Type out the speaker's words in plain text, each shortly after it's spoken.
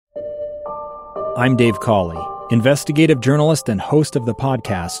I'm Dave Cawley, investigative journalist and host of the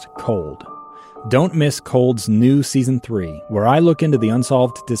podcast Cold. Don't miss Cold's new Season 3, where I look into the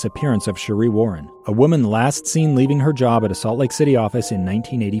unsolved disappearance of Cherie Warren, a woman last seen leaving her job at a Salt Lake City office in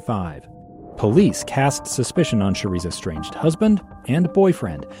 1985. Police cast suspicion on Cherie's estranged husband and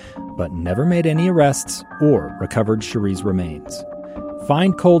boyfriend, but never made any arrests or recovered Cherie's remains.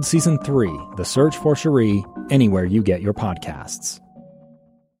 Find Cold Season 3, The Search for Cherie, anywhere you get your podcasts.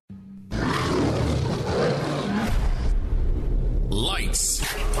 Lights.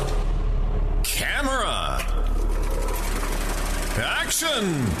 Camera. Action.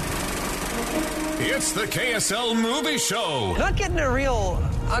 It's the KSL Movie Show. Not getting a real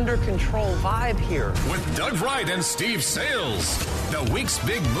under-control vibe here. With Doug Wright and Steve Sales. The week's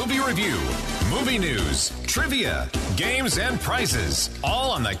big movie review, movie news, trivia, games, and prizes.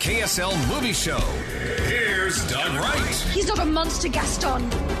 All on the KSL Movie Show. Here's Doug Wright. He's not a monster, Gaston.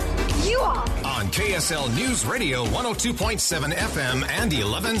 You are. On KSL News Radio 102.7 FM and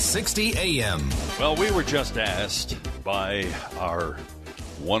 1160 AM. Well, we were just asked by our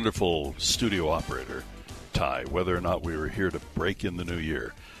wonderful studio operator, Ty, whether or not we were here to break in the new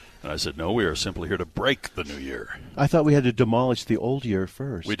year. And I said, no, we are simply here to break the new year. I thought we had to demolish the old year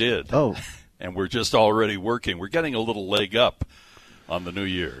first. We did. Oh. And we're just already working. We're getting a little leg up on the new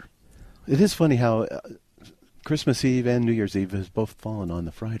year. It is funny how Christmas Eve and New Year's Eve has both fallen on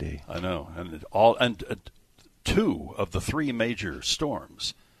the Friday. I know. And two of the three major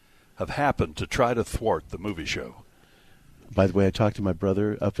storms have happened to try to thwart the movie show. By the way, I talked to my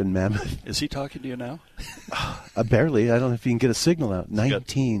brother up in Mammoth. Is he talking to you now? Barely. I don't know if you can get a signal out.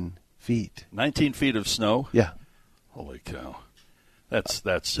 19 feet. 19 feet of snow? Yeah. Holy cow.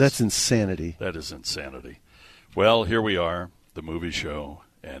 That's insanity. That is insanity. Well, here we are, the movie show,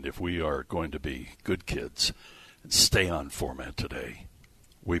 and if we are going to be good kids and stay on format today,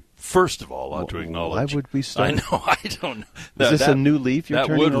 we first of all ought to acknowledge. Why would we start? I know. I don't know. Is this a new leaf you're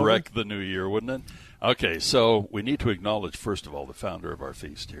turning over? That would wreck the new year, wouldn't it? Okay, so we need to acknowledge, first of all, the founder of our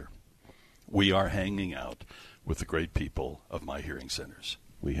feast here. We are hanging out with the great people of My Hearing Centers.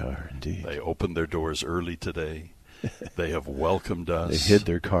 We are, indeed. They opened their doors early today. They have welcomed us. They hid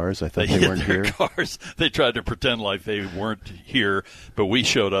their cars. I thought they weren't here. Cars. They tried to pretend like they weren't here, but we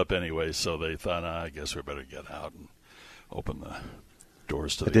showed up anyway, so they thought, I guess we better get out and open the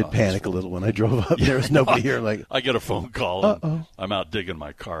doors to the office. I did panic a little when I drove up. There was nobody here. Like, I get a phone call, and I'm out digging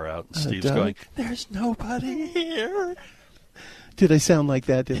my car out, and Steve's going, there's nobody here. Did I sound like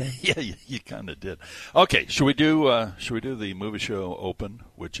that, did I? Yeah, you kind of did. Okay, should we do the movie show open,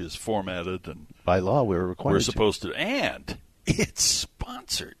 which is formatted and by law we're required. We're supposed to, and it's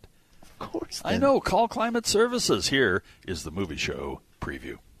sponsored. Of course. I know. Call Climate Services. Here is the movie show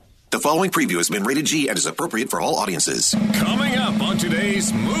preview. The following preview has been rated G and is appropriate for all audiences. Coming up on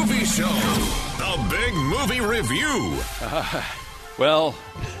today's movie show, the big movie review. Well,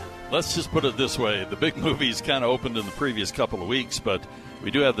 let's just put it this way. The big movies kind of opened in the previous couple of weeks, but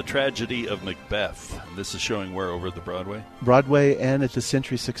we do have the tragedy of Macbeth. And this is showing where over at the Broadway? Broadway and at the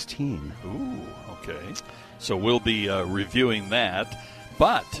Century 16. Ooh, okay. So we'll be reviewing that.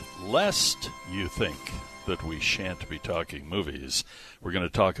 But lest you think that we shan't be talking movies, we're going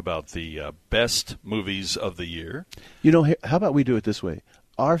to talk about the best movies of the year. You know, how about we do it this way?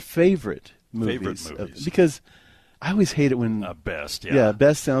 Our favorite movies. Because I always hate it when best. Yeah,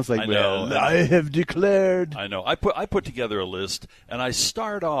 best sounds like, I have declared. I know. I put together a list, and I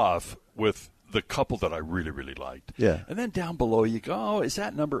start off with the couple that I really, really liked. Yeah. And then down below you go, oh, is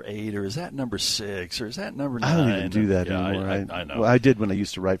that number 8, or is that number 6, or is that number 9? I don't even do that anymore. I know. Well, I did when I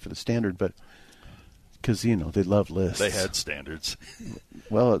used to write for the Standard, but because, they love lists. They had standards.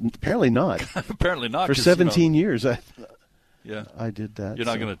 Well, apparently not. Apparently not. For 17 years, I did that. You're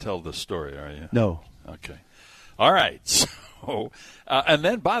not going to tell the story, are you? No. Okay. All right. So, and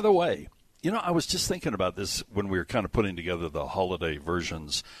then, by the way, I was just thinking about this when we were kind of putting together the holiday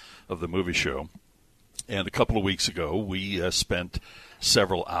versions of the movie show. And a couple of weeks ago, we spent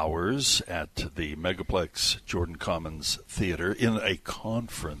several hours at the Megaplex Jordan Commons Theater in a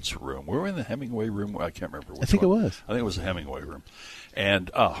conference room. We were in the Hemingway room. I can't remember which one. I think it was. I think it was the Hemingway room.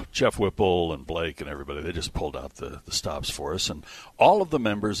 And Jeff Whipple and Blake and everybody, they just pulled out the stops for us. And all of the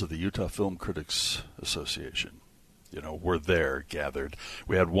members of the Utah Film Critics Association, were there gathered.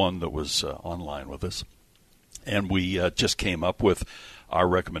 We had one that was online with us. And we just came up with our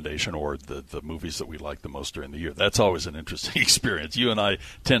recommendation, or the movies that we like the most during the year. That's always an interesting experience. You and I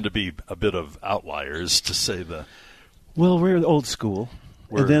tend to be a bit of outliers, to say the... Well, we're old school.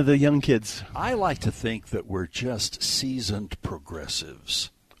 And then the young kids. I like to think that we're just seasoned progressives.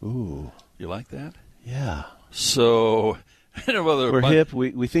 Ooh. You like that? Yeah. So We're hip.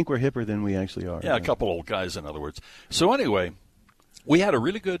 We think we're hipper than we actually are. Yeah, a couple old guys, in other words. So anyway, we had a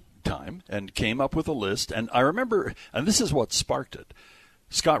really good time and came up with a list. And I remember, and this is what sparked it.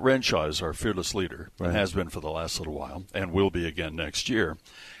 Scott Renshaw is our fearless leader, and has been for the last little while, and will be again next year.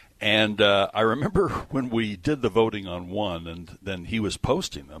 And I remember when we did the voting on one, and then he was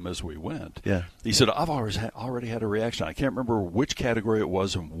posting them as we went. Yeah. He said, I've already had a reaction. I can't remember which category it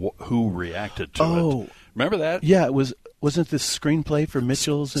was and who reacted to it. Remember that? Yeah, wasn't this screenplay for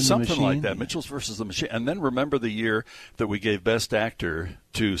Mitchell's and the Machine? Something like that, Mitchell's versus the Machine. And then remember the year that we gave Best Actor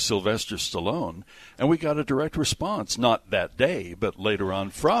to Sylvester Stallone, and we got a direct response, not that day, but later on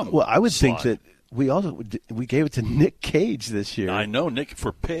from Well, I would Sly. think that we gave it to Nick Cage this year. I know, Nick,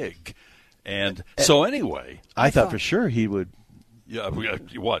 for Pig. And so anyway. I thought for sure he would. Yeah,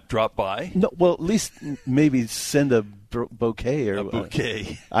 what, drop by? No, well, at least maybe send a bouquet or a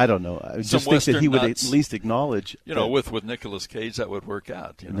bouquet. I don't know. I just think that he would at least acknowledge. With Nicolas Cage, that would work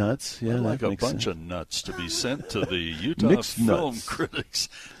out. Nuts, yeah, I'd like that a bunch of nuts to be sent to the Utah Film Critics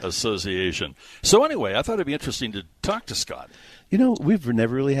Association. So anyway, I thought it'd be interesting to talk to Scott. We've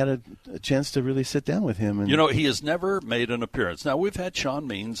never really had a chance to really sit down with him. And he has never made an appearance. Now, we've had Sean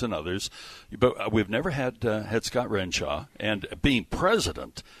Means and others, but we've never had Scott Renshaw. And being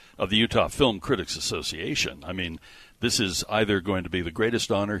president of the Utah Film Critics Association, I mean, this is either going to be the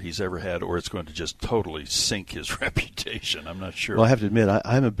greatest honor he's ever had, or it's going to just totally sink his reputation. I'm not sure. Well, I have to admit,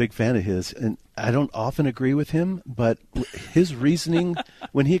 I'm a big fan of his, and I don't often agree with him, but his reasoning,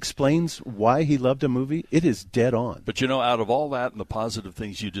 when he explains why he loved a movie, it is dead on. But, out of all that and the positive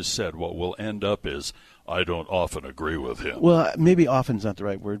things you just said, what will end up is, I don't often agree with him. Well, maybe often's not the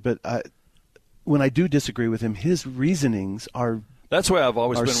right word, but when I do disagree with him, his reasonings are That's why I've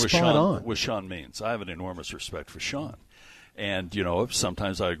always been with Sean Means. I have an enormous respect for Sean. And,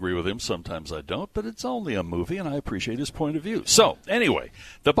 sometimes I agree with him, sometimes I don't, but it's only a movie, and I appreciate his point of view. So, anyway,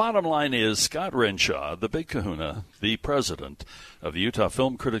 the bottom line is Scott Renshaw, the big kahuna, the president of the Utah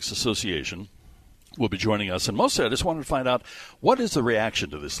Film Critics Association, will be joining us. And mostly I just wanted to find out, what is the reaction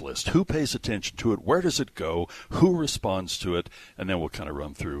to this list? Who pays attention to it? Where does it go? Who responds to it? And then we'll kind of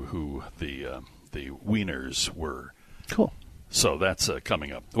run through who the wieners were. Cool. So that's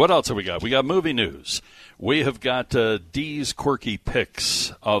coming up. What else have we got? We got movie news. We have got Dee's quirky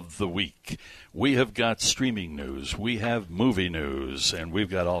picks of the week. We have got streaming news. We have movie news. And we've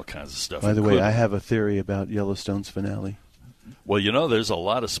got all kinds of stuff. By the way, I have a theory about Yellowstone's finale. Well, there's a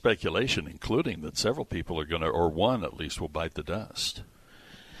lot of speculation, including that several people are going to, or one at least, will bite the dust.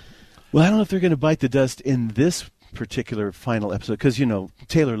 Well, I don't know if they're going to bite the dust in this particular final episode, because,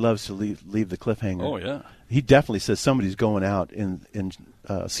 Taylor loves to leave the cliffhanger. Oh, yeah. He definitely says somebody's going out in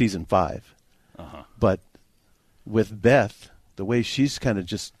season 5. Uh-huh. But with Beth, the way she's kind of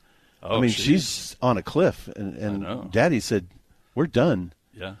just, she's on a cliff. And Daddy said, we're done.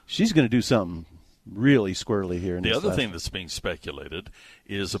 Yeah. She's going to do something really squirrely here. In the this other thing that's being speculated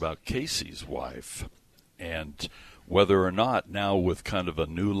is about Casey's wife and whether or not now with kind of a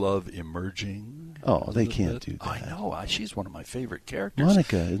new love emerging. Oh, they can't do that. I know. She's one of my favorite characters.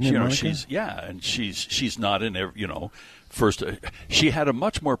 Monica, isn't it Monica? She's not in every, first. She had a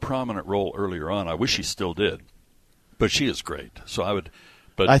much more prominent role earlier on. I wish she still did, but she is great. So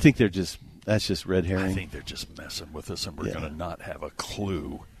I think that's just red herring. I think they're just messing with us, and we're going to not have a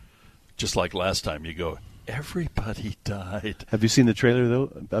clue. Just like last time, you go, everybody died. Have you seen the trailer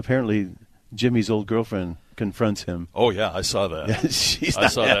though? Apparently, Jimmy's old girlfriend confronts him. Oh, yeah, I saw that. Yeah, I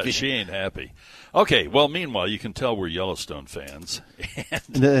saw that. She ain't happy. Okay, well, meanwhile, you can tell we're Yellowstone fans.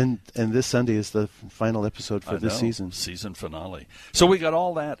 And this Sunday is the final episode for this season. Season finale. So we got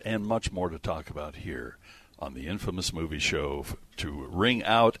all that and much more to talk about here on the Infamous Movie Show to ring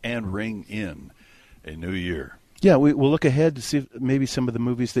out and ring in a new year. Yeah, we'll look ahead to see if maybe some of the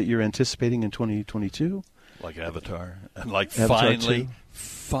movies that you're anticipating in 2022. Like Avatar. And like Avatar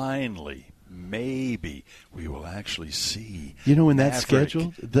finally, maybe we will actually see when that's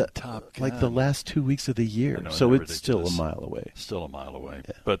scheduled? Top Gun. Like the last 2 weeks of the year. So it's still a mile away. Still a mile away.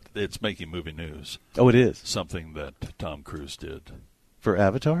 Yeah. But it's making movie news. Oh, it is? Something that Tom Cruise did. For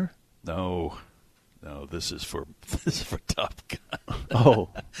Avatar? No, this is for Top Gun. Oh.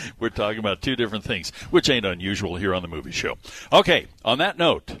 We're talking about two different things, which ain't unusual here on the movie show. Okay, on that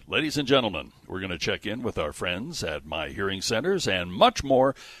note, ladies and gentlemen, we're going to check in with our friends at My Hearing Centers and much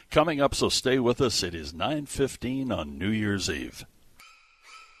more coming up, so stay with us. It is 9:15 on New Year's Eve.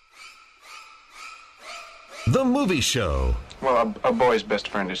 The Movie Show. Well, a boy's best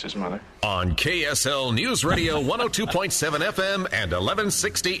friend is his mother. On KSL News Radio 102.7 FM and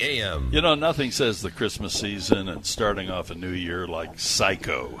 1160 AM. Nothing says the Christmas season and starting off a new year like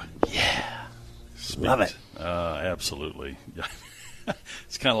Psycho. Yeah. Love it. Absolutely.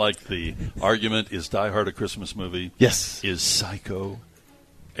 It's kind of like the argument, is Die Hard a Christmas movie? Yes. Is Psycho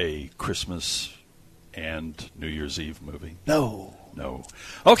a Christmas and New Year's Eve movie? No.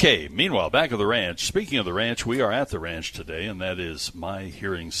 Okay, meanwhile, back at the ranch. Speaking of the ranch, we are at the ranch today, and that is My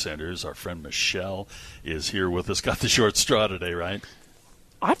Hearing Centers. Our friend Michelle is here with us. Got the short straw today, right?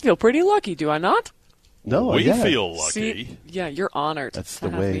 I feel pretty lucky, do I not? No, we yeah. feel lucky. See, yeah, you're honored. That's to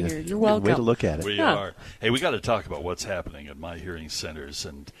the have way. me here. You're welcome. Way to look at it. We are. Hey, we got to talk about what's happening at My Hearing Centers.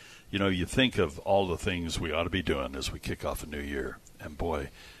 And, you think of all the things we ought to be doing as we kick off a new year. And, boy,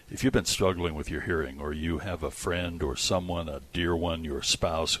 if you've been struggling with your hearing, or you have a friend or someone, a dear one, your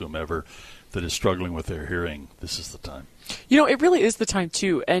spouse, whomever, that is struggling with their hearing, this is the time. It really is the time,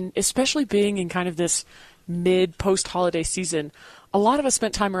 too. And especially being in kind of this mid-post-holiday season, a lot of us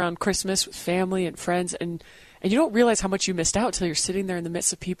spent time around Christmas with family and friends, and you don't realize how much you missed out until you're sitting there in the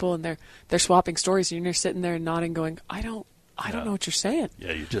midst of people and they're swapping stories, and you're sitting there and nodding, going, I don't know what you're saying.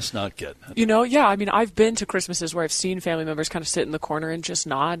 Yeah, you're just not getting it. Yeah, I mean, I've been to Christmases where I've seen family members kind of sit in the corner and just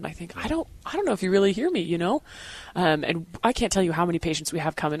nod, and I think, I don't know if you really hear me, And I can't tell you how many patients we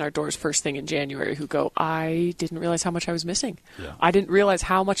have come in our doors first thing in January who go, I didn't realize how much I was missing. Yeah. I didn't realize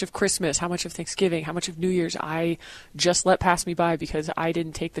how much of Christmas, how much of Thanksgiving, how much of New Year's I just let pass me by because I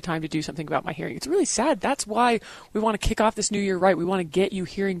didn't take the time to do something about my hearing. It's really sad. That's why we want to kick off this new year right. We want to get you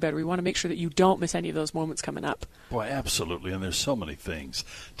hearing better. We want to make sure that you don't miss any of those moments coming up. Boy, absolutely. And there's so many things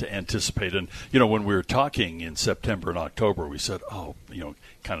to anticipate. And, when we were talking in September and October, we said,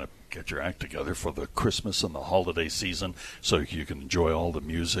 kind of get your act together for the Christmas and the holiday season so you can enjoy all the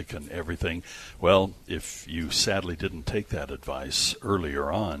music and everything. Well, if you sadly didn't take that advice earlier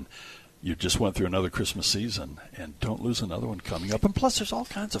on, you just went through another Christmas season, and don't lose another one coming up. And plus, there's all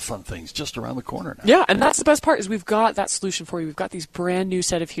kinds of fun things just around the corner now. Yeah, and that's the best part is we've got that solution for you. We've got these brand new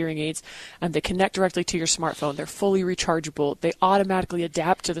set of hearing aids, and they connect directly to your smartphone. They're fully rechargeable. They automatically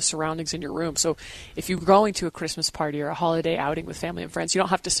adapt to the surroundings in your room. So if you're going to a Christmas party or a holiday outing with family and friends, you don't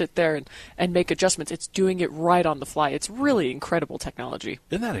have to sit there and make adjustments. It's doing it right on the fly. It's really incredible technology.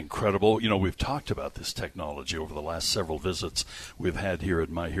 Isn't that incredible? We've talked about this technology over the last several visits we've had here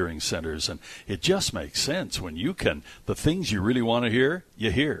at My Hearing Centers, and it just makes sense when you can, the things you really want to hear, you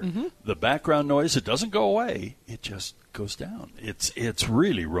hear. Mm-hmm. The background noise, it doesn't go away. It just goes down. It's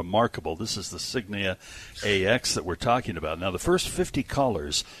really remarkable. This is the Signia AX that we're talking about. Now, the first 50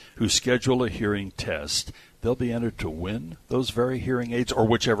 callers who schedule a hearing test, they'll be entered to win those very hearing aids or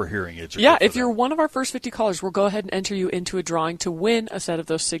whichever hearing aids are good for if them. you're one of our first 50 callers, we'll go ahead and enter you into a drawing to win a set of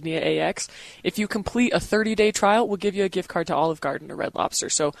those Signia AX. If you complete a 30-day trial, we'll give you a gift card to Olive Garden or Red Lobster.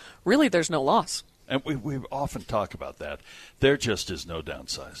 So really, there's no loss. And we often talk about that. There just is no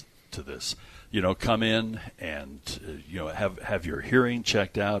downside to this. Come in and, have your hearing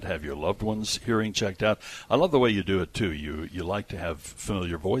checked out, have your loved one's hearing checked out. I love the way you do it, too. You like to have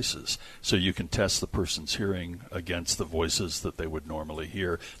familiar voices so you can test the person's hearing against the voices that they would normally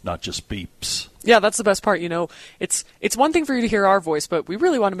hear, not just beeps. Yeah, that's the best part. It's one thing for you to hear our voice, but we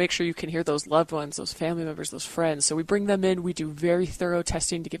really want to make sure you can hear those loved ones, those family members, those friends. So we bring them in. We do very thorough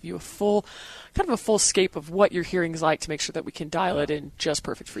testing to give you a full scape of what your hearing is like to make sure that we can dial it in just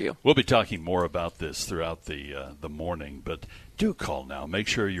perfect for you. We'll be talking more about this throughout the morning, but do call now. Make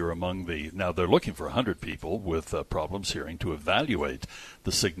sure you're among now they're looking for 100 people with problems hearing to evaluate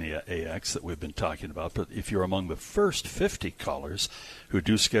the Signia AX that we've been talking about. But if you're among the first 50 callers who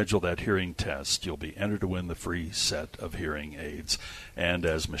do schedule that hearing test, you'll be entered to win the free set of hearing aids. And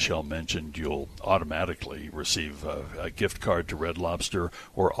as Michelle mentioned, you'll automatically receive a gift card to Red Lobster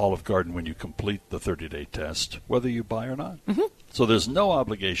or Olive Garden when you complete the 30-day test, whether you buy or not. Mm-hmm. So there's no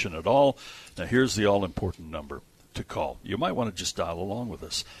obligation at all. Now here's the all-important number to call. You might want to just dial along with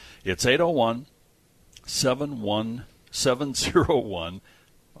us. It's 801-701.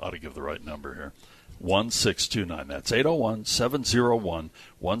 Ought to give the right number here. 1629. That's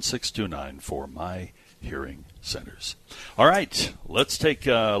 801-701-1629 for My Hearing Centers. All right, let's take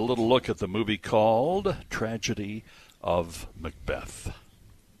a little look at the movie called Tragedy of Macbeth.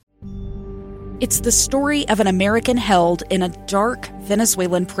 It's the story of an American held in a dark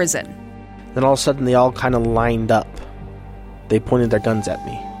Venezuelan prison. Then all of a sudden they all kind of lined up. They pointed their guns at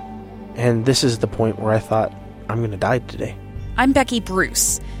me. And this is the point where I thought, I'm going to die today. I'm Becky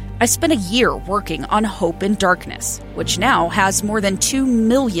Bruce. I spent a year working on Hope in Darkness, which now has more than 2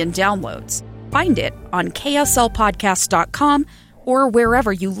 million downloads. Find it on kslpodcast.com or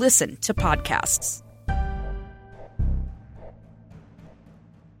wherever you listen to podcasts.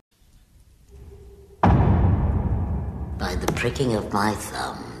 By the pricking of my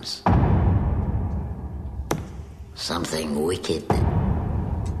thumbs, something wicked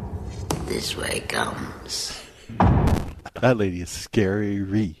this way comes. That lady is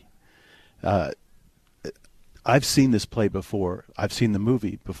scary. I've seen this play before. I've seen the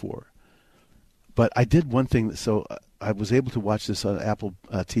movie before. But I did one thing. So I was able to watch this on Apple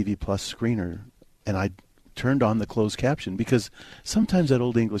TV Plus screener, and I turned on the closed caption because sometimes that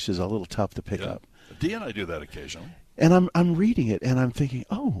Old English is a little tough to pick up. Dee and I do that occasionally. And I'm reading it, and I'm thinking,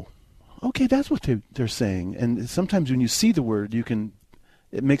 oh, okay, that's what they're saying. And sometimes when you see the word,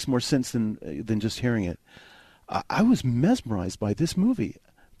 it makes more sense than just hearing it. I was mesmerized by this movie.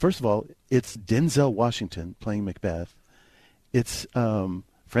 First of all, it's Denzel Washington playing Macbeth. It's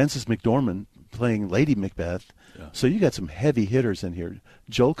Frances McDormand playing Lady Macbeth. Yeah. So you got some heavy hitters in here.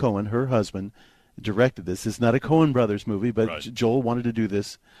 Joel Coen, her husband, directed this. It's not a Coen Brothers movie, but right. Joel wanted to do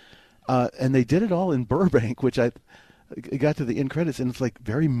this. And they did it all in Burbank, which I got to the end credits, and it's like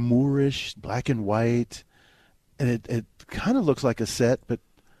very Moorish, black and white. And it kind of looks like a set, but,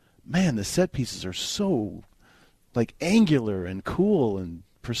 man, the set pieces are so, like, angular and cool and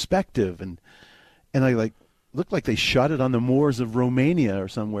perspective. And I, like, looked like they shot it on the moors of Romania or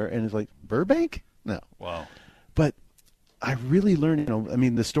somewhere, and it's like, Burbank? No. Wow. But I really learned,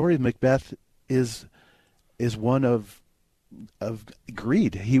 the story of Macbeth is one of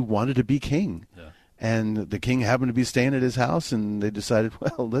greed. He wanted to be king. Yeah. And the king happened to be staying at his house, and they decided,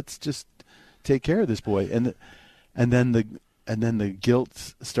 well, let's just take care of this boy. And then the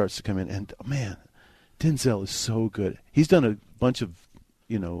guilt starts to come in. And, man, Denzel is so good. He's done a bunch of,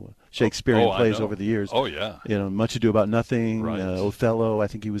 Shakespearean plays over the years. Oh, yeah. Much Ado About Nothing, right. Othello. I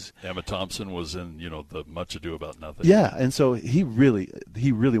think he was. Emma Thompson was in, the Much Ado About Nothing. Yeah, and so he really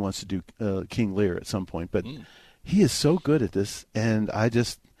wants to do King Lear at some point. But he is so good at this, and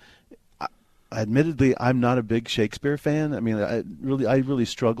admittedly, I'm not a big Shakespeare fan. I mean, I really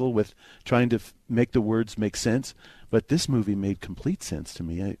struggle with trying to make the words make sense. But this movie made complete sense to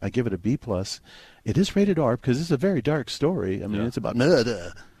me. I give it a B+. It is rated R because it's a very dark story. I mean, It's about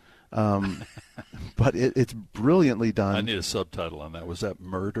murder. But it's brilliantly done. I need a subtitle on that. Was that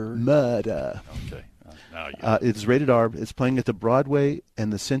murder? Murder. Okay. Now it's rated R. It's playing at the Broadway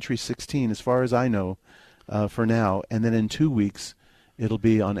and the Century 16, as far as I know, for now. And then in 2 weeks, it'll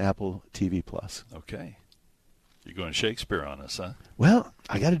be on Apple TV Plus. Okay. You're going Shakespeare on us, huh? Well,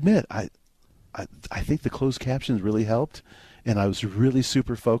 I got to admit, I think the closed captions really helped, and I was really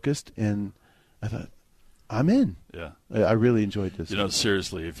super focused, and I thought, I'm in. Yeah. I really enjoyed this.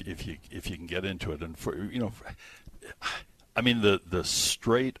 Seriously, if you can get into it, and the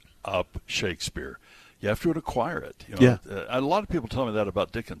straight up Shakespeare, you have to acquire it. Yeah. A lot of people tell me that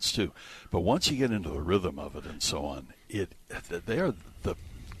about Dickens too, but once you get into the rhythm of it and so on, they are the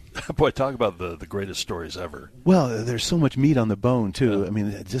boy, talk about the greatest stories ever. Well, there's so much meat on the bone too. Yeah. I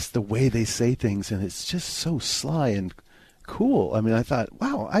mean, just the way they say things, and it's just so sly and cool. I mean, I thought,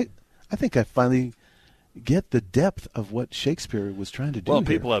 wow, I think I finally get the depth of what Shakespeare was trying to do. Well,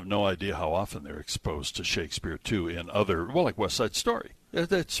 people have no idea how often they're exposed to Shakespeare too in other, like West Side Story.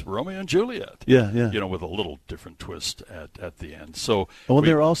 It's Romeo and Juliet. Yeah. With a little different twist at the end. So,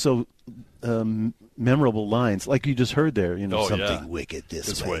 there are also memorable lines, like you just heard there. Something wicked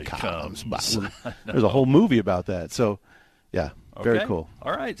this way comes. There's a whole movie about that. So, yeah, very cool.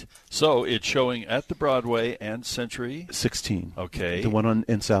 All right. So it's showing at the Broadway and Century 16. Okay. The one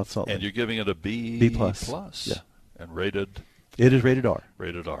in South Salt Lake. And you're giving it a B+. Yeah. And rated. It is rated R.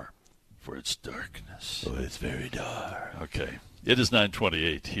 Rated R for its darkness. Oh, it's very dark. Okay. It is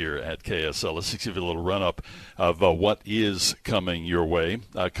 9:28 here at KSL. Let's give you a little run-up of what is coming your way.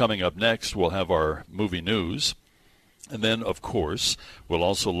 Coming up next, we'll have our movie news. And then, of course, we'll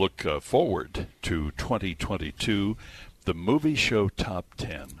also look forward to 2022, the movie show Top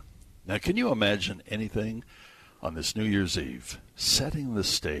 10. Now, can you imagine anything on this New Year's Eve, setting the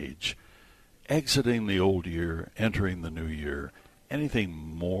stage, exiting the old year, entering the new year, anything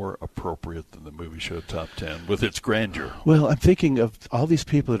more appropriate than the movie show Top 10 with its grandeur? Well, I'm thinking of all these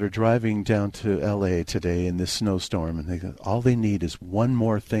people that are driving down to L.A. today in this snowstorm, and all they need is one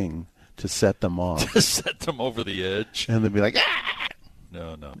more thing to set them off. To set them over the edge. And they'll be like, ah!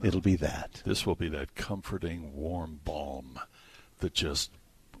 No. It'll be that. This will be that comforting, warm balm that just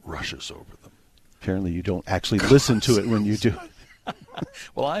rushes over them. Apparently you don't actually listen to it when you do it.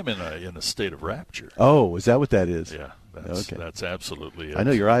 Well, I'm in a state of rapture. Oh, is that what that is? Yeah. That's absolutely it. I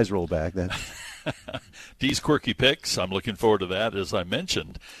know your eyes roll back then. Dee's Quirky Picks. I'm looking forward to that. As I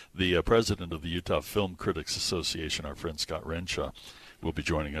mentioned, the president of the Utah Film Critics Association, our friend Scott Renshaw, will be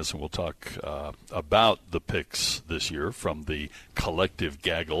joining us, and we'll talk about the picks this year from the collective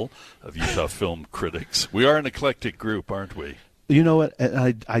gaggle of Utah film critics. We are an eclectic group, aren't we? You know what?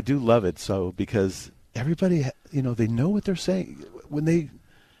 And I do love it because everybody, they know what they're saying. When they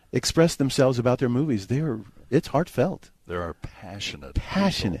express themselves about their movies. It's heartfelt. There are passionate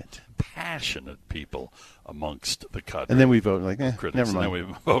people amongst the cut. And then we vote like, critics. never mind. And then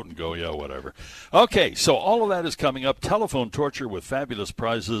we vote and go, yeah, whatever. Okay, so all of that is coming up. Telephone torture with fabulous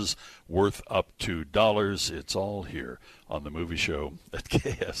prizes worth up to $. It's all here on the movie show at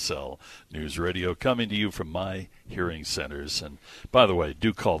KSL News Radio, coming to you from my hearing centers. And by the way,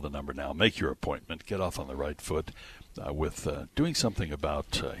 do call the number now. Make your appointment. Get off on the right foot with doing something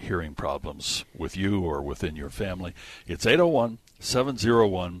about hearing problems with you or within your family. It's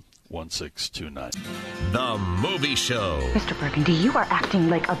 801-701-1629. The Movie Show. Mr. Burgundy, you are acting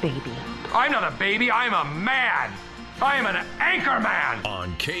like a baby. I'm not a baby. I'm a man. I am an anchor man.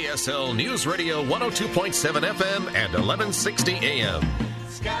 On KSL News Radio 102.7 FM and 1160 AM.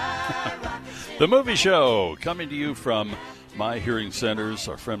 The Movie Show, coming to you from my hearing centers.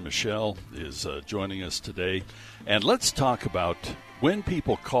 Our friend Michelle is joining us today. And let's talk about when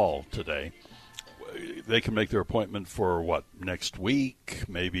people call today. They can make their appointment for, next week,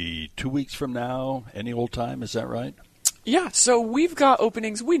 maybe 2 weeks from now, any old time. Is that right? Yeah, so we've got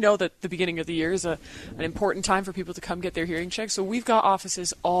openings. We know that the beginning of the year is an important time for people to come get their hearing checked. So we've got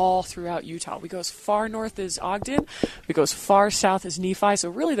offices all throughout Utah. We go as far north as Ogden. We go as far south as Nephi.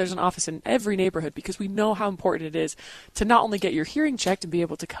 So really there's an office in every neighborhood because we know how important it is to not only get your hearing checked and be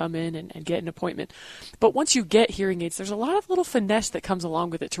able to come in and get an appointment, but once you get hearing aids, there's a lot of little finesse that comes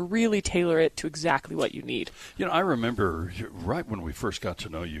along with it to really tailor it to exactly what you need. I remember right when we first got to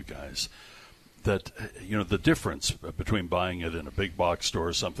know you guys, that the difference between buying it in a big box store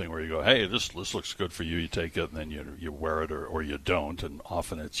or something where you go, hey, this looks good for you, you take it, and then you wear it or you don't, and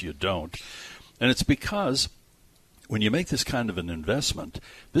often it's you don't. And it's because when you make this kind of an investment,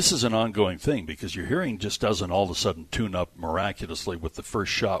 this is an ongoing thing because your hearing just doesn't all of a sudden tune up miraculously with the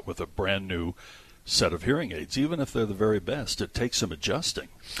first shot with a brand new set of hearing aids. Even if they're the very best, it takes some adjusting.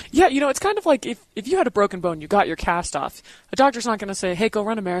 Yeah, it's kind of like if you had a broken bone, you got your cast off, a doctor's not going to say, hey, go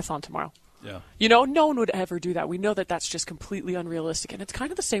run a marathon tomorrow. Yeah. No one would ever do that. We know that that's just completely unrealistic. And it's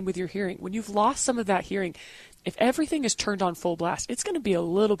kind of the same with your hearing. When you've lost some of that hearing, if everything is turned on full blast, it's going to be a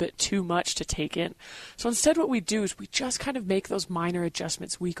little bit too much to take in. So instead what we do is we just kind of make those minor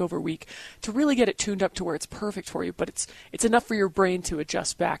adjustments week over week to really get it tuned up to where it's perfect for you. But it's enough for your brain to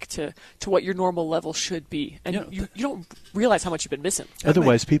adjust back to what your normal level should be. And you don't realize how much you've been missing.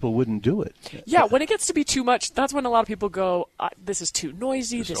 Otherwise, people wouldn't do it. Yeah, when it gets to be too much, that's when a lot of people go, this is too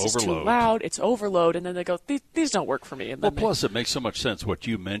noisy, this is too loud, it's overload, and then they go, these don't work for me. And then plus it makes so much sense what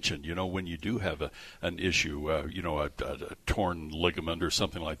you mentioned, when you do have an issue, a torn ligament or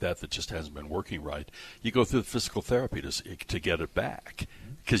something like that just hasn't been working right, you go through the physical therapy to get it back.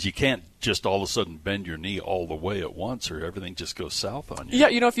 Because you can't just all of a sudden bend your knee all the way at once or everything just goes south on you. Yeah,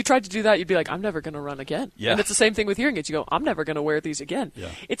 if you tried to do that, you'd be like, I'm never going to run again. Yeah. And it's the same thing with hearing aids. You go, I'm never going to wear these again. Yeah.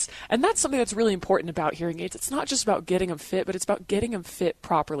 And that's something that's really important about hearing aids. It's not just about getting them fit, but it's about getting them fit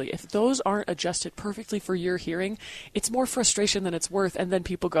properly. If those aren't adjusted perfectly for your hearing, it's more frustration than it's worth. And then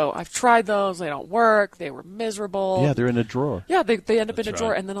people go, I've tried those, they don't work, they were miserable. Yeah, they're in a drawer. Yeah, they end up in a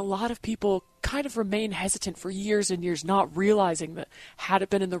drawer. And then a lot of people kind of remain hesitant for years and years, not realizing that had it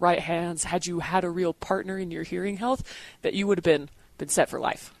been in the right hands, had you had a real partner in your hearing health, that you would have been set for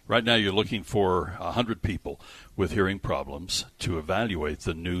life. Right now you're looking for 100 people with hearing problems to evaluate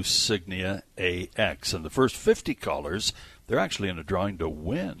the new Signia AX. And the first 50 callers, they're actually in a drawing to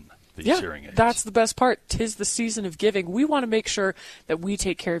win these hearing aids. That's the best part. 'Tis the season of giving. We want to make sure that we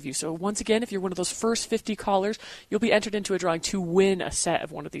take care of you. So once again, if you're one of those first 50 callers, you'll be entered into a drawing to win a set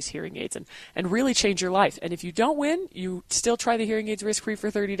of one of these hearing aids and really change your life. And if you don't win, you still try the hearing aids risk-free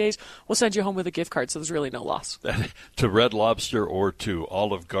for 30 days. We'll send you home with a gift card, so there's really no loss. To Red Lobster or to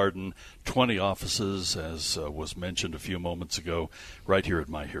Olive Garden, 20 offices, as was mentioned a few moments ago, right here at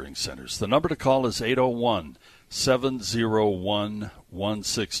my hearing centers. The number to call is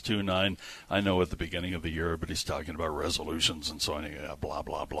 801-701-1629. I know at the beginning of the year, everybody's talking about resolutions and so on, blah,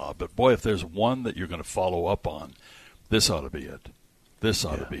 blah, blah. But, boy, if there's one that you're going to follow up on, this ought to be it. This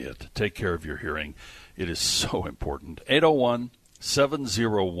ought to be it. Take care of your hearing. It is so important.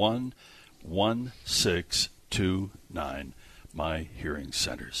 801-701-1629, my hearing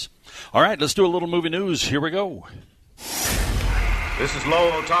centers. All right, let's do a little movie news. Here we go. This is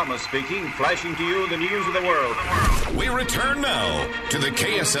Lowell Thomas speaking, flashing to you the news of the world. We return now to the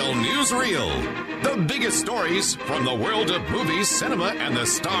KSL Newsreel. The biggest stories from the world of movies, cinema, and the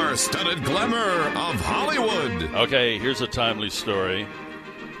star-studded glamour of Hollywood. Okay, here's a timely story.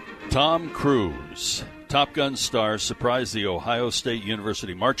 Tom Cruise, Top Gun star, surprised the Ohio State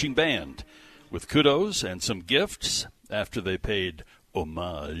University Marching Band with kudos and some gifts after they paid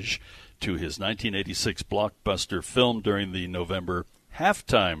homage to his 1986 blockbuster film during the November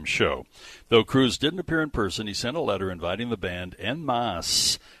halftime show. Though Cruise didn't appear in person, he sent a letter inviting the band en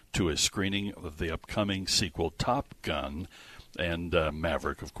masse to a screening of the upcoming sequel Top Gun and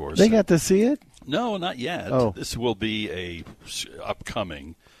Maverick, of course. They got to see it? No, not yet. Oh. This will be a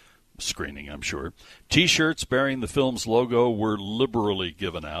upcoming screening, I'm sure. T-shirts bearing the film's logo were liberally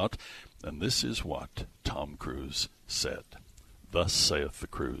given out, and this is what Tom Cruise said. Thus saith the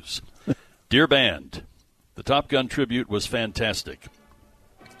Cruise. Dear band, the Top Gun tribute was fantastic.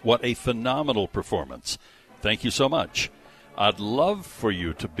 What a phenomenal performance. Thank you so much. I'd love for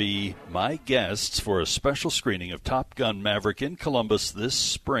you to be my guests for a special screening of Top Gun Maverick in Columbus this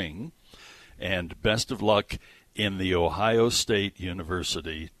spring, and best of luck in the Ohio State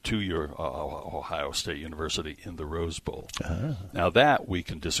University Ohio State University in the Rose Bowl. Now that we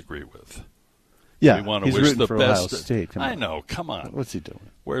can disagree with. Yeah, we want to he's wish rooting the for best. Ohio State. I know, come on. What's he doing?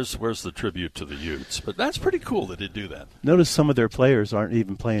 Where's the tribute to the Utes? But that's pretty cool that he'd do that. Notice some of their players aren't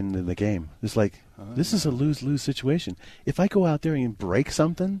even playing in the game. It's like, this is a lose-lose situation. If I go out there and break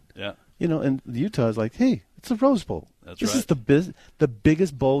something, and Utah is like, hey, it's a Rose Bowl. This is the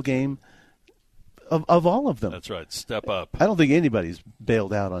biggest bowl game of all of them. That's right. Step up. I don't think anybody's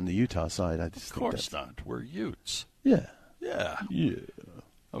bailed out on the Utah side. Of course not. We're Utes. Yeah. Yeah. Yeah.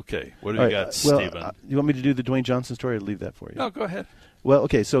 Okay. What do you got, Stephen? You want me to do the Dwayne Johnson story or leave that for you? No, go ahead. Well,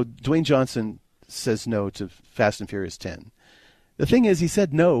 okay, so Dwayne Johnson says no to Fast and Furious 10. The thing is, he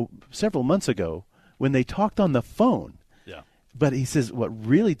said no several months ago when they talked on the phone. Yeah. But he says what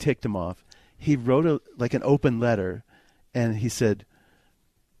really ticked him off, he wrote an open letter, and he said,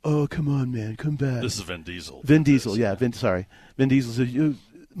 oh, come on, man, come back. This is Vin Diesel. Vin Diesel, yeah. Vin Diesel said,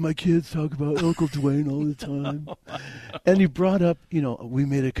 my kids talk about Uncle Dwayne all the time. And he brought up, we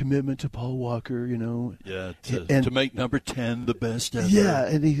made a commitment to Paul Walker, Yeah, to make number 10 the best ever. Yeah,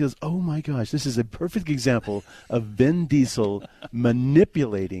 and he goes, oh, my gosh, this is a perfect example of Vin Diesel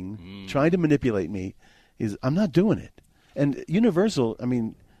trying to manipulate me. I'm not doing it. And Universal's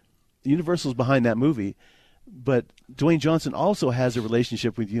behind that movie, but Dwayne Johnson also has a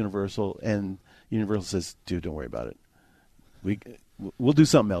relationship with Universal, and Universal says, dude, don't worry about it. We'll do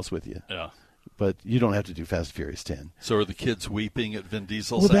something else with you. Yeah. But you don't have to do Fast and Furious 10. So are the kids weeping at Vin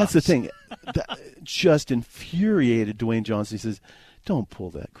Diesel's house? Well, that's the thing. That just infuriated Dwayne Johnson. He says, don't pull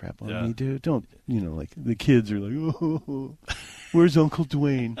that crap on me, dude. Don't, like the kids are like, oh, where's Uncle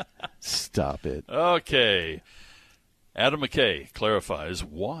Dwayne? Stop it. Okay. Adam McKay clarifies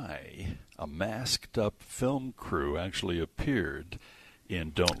why a masked-up film crew actually appeared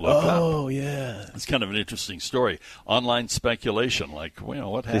in Don't Look Up. Oh, yeah. It's kind of an interesting story. Online speculation, like, what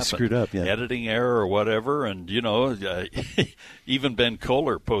happened? They screwed up, yeah. Editing error or whatever, and, even Ben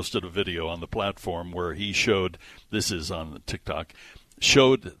Kohler posted a video on the platform where he showed, this is on TikTok,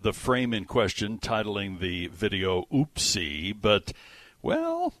 showed the frame in question, titling the video, Oopsie, but,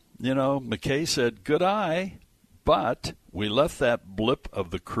 McKay said, good eye, but we left that blip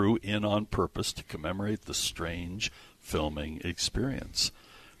of the crew in on purpose to commemorate the strange filming experience.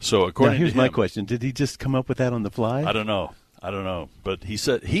 So according here's to my him, question. Did he just come up with that on the fly? I don't know. But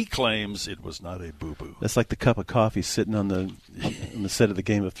he claims it was not a boo-boo. That's like the cup of coffee sitting on the set of the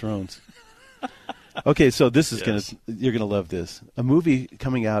Game of Thrones. Okay, so this is you're gonna love this. A movie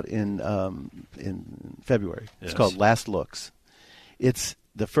coming out in February. It's called Last Looks. It's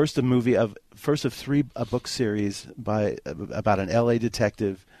the first of three book series about an L.A.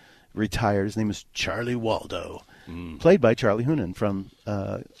 detective, retired. His name is Charlie Waldo, played by Charlie Hunnam from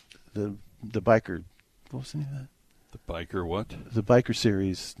the biker. What was the name of that? The biker what? The biker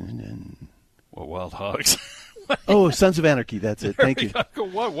series. Wild Hogs. Oh, Sons of Anarchy. That's it. Thank you.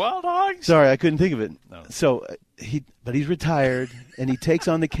 What, Wild Hogs? Sorry, I couldn't think of it. No. So he's retired, and he takes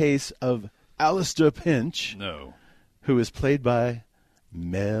on the case of Alistair Pinch. No. Who is played by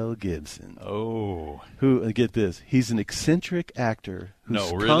Mel Gibson. Oh. Who, get this, he's an eccentric actor.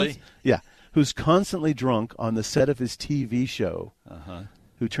 No, really? Who's constantly drunk on the set of his TV show. Uh-huh.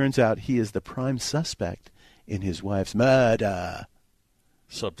 Who turns out he is the prime suspect in his wife's murder.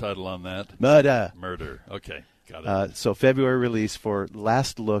 Subtitle on that? Murder. Okay, got it. So February release for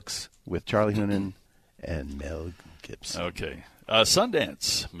Last Looks with Charlie Hunnam and Mel Gibson. Okay.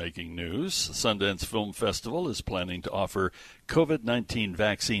 Sundance making news. The Sundance Film Festival is planning to offer COVID-19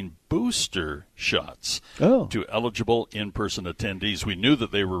 vaccine booster shots to eligible in-person attendees. We knew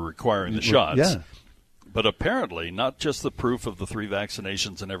that they were requiring the shots. Yeah. But apparently, not just the proof of the 3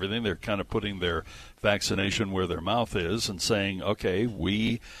 vaccinations and everything, they're kind of putting their vaccination where their mouth is and saying, okay,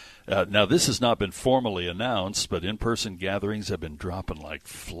 now this has not been formally announced, but in-person gatherings have been dropping like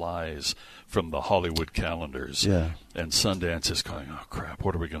flies from the Hollywood calendars. Yeah. And Sundance is going, oh, crap,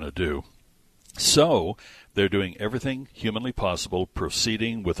 what are we going to do? So they're doing everything humanly possible,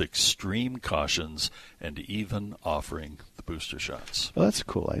 proceeding with extreme cautions, and even offering the booster shots. Well, that's a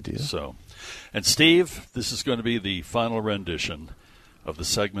cool idea. So, and Steve, this is going to be the final rendition of the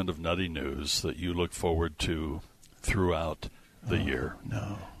segment of Nutty News that you look forward to throughout the year.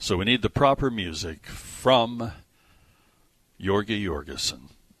 No. So we need the proper music from Jorgi Jorgensen.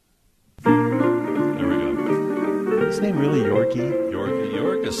 There we go. His name really Jorgi? Jorgi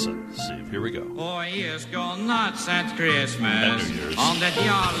Jorgensen. Steve, here we go. Boys go nuts at Christmas on that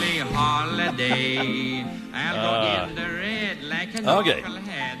jolly holiday. I'll go in the red like an Okay.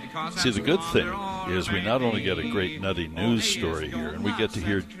 knucklehead, 'cause See, the that's good what thing they're all is we not only get a great Nutty News story here, and we get to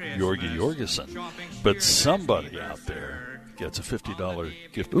hear Jorgi Jorgensen, but somebody out there gets a $50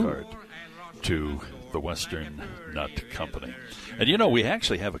 gift card to the Western Nut Company. And, you know, we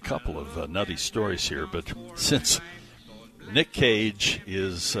actually have a couple of nutty stories here, but since Nick Cage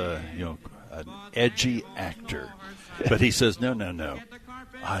is, an edgy actor, but he says, no,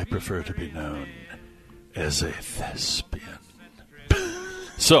 I prefer to be known as a thespian.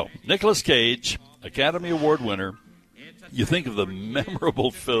 So, Nicolas Cage, Academy Award winner. You think of the memorable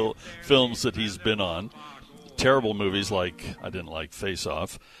films that he's been on. Terrible movies like, I didn't like Face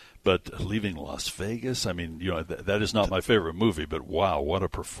Off, but Leaving Las Vegas, I mean, that is not my favorite movie, but wow, what a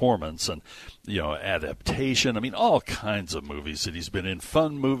performance. And, adaptation. I mean, all kinds of movies that he's been in.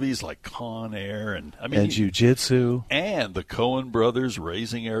 Fun movies like Con Air. And Jiu-Jitsu. And the Coen brothers,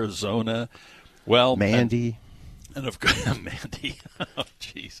 Raising Arizona. Well, Mandy. And of course, Mandy. Oh,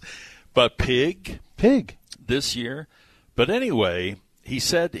 jeez. But Pig. This year. But anyway, he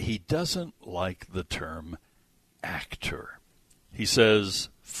said he doesn't like the term actor. He says,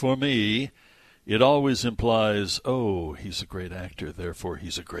 for me, it always implies, he's a great actor, therefore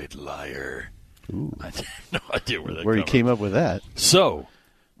he's a great liar. Ooh. I have no idea where he came up with that. So,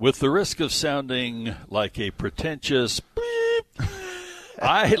 with the risk of sounding like a pretentious beep,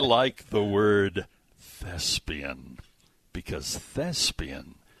 I like the word thespian, because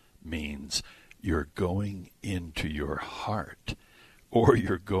thespian means you're going into your heart, or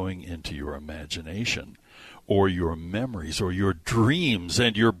you're going into your imagination, or your memories, or your dreams,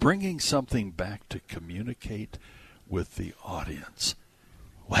 and you're bringing something back to communicate with the audience.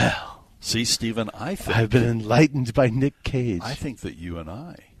 Well, see, Stephen, I've been enlightened by Nick Cage. I think that you and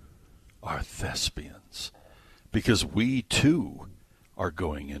I are thespians, because we, too, are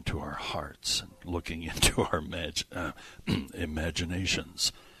going into our hearts and looking into our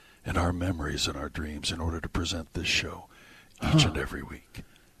imaginations and our memories and our dreams in order to present this show each and every week.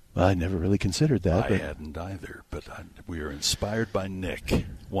 Well, I never really considered that. I hadn't either, but we are inspired by Nick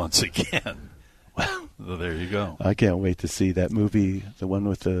once again. Well, there you go. I can't wait to see that movie, the one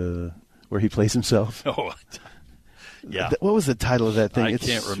with where he plays himself. Oh, yeah. What was the title of that thing? I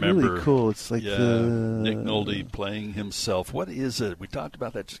can't remember. It's really cool. It's like Nick Nolte playing himself. What is it? We talked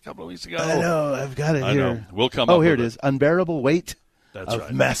about that just a couple of weeks ago. I know. I've got it here. I know. We'll come up with it. Oh, here it is. Unbearable Weight That's of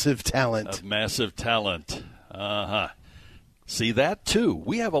right. Massive Talent. Of Massive Talent. Uh-huh. See, that, too.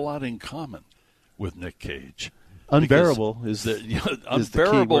 We have a lot in common with Nick Cage. Unbearable is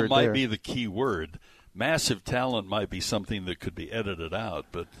unbearable the key might word be the key word. Massive talent might be something that could be edited out,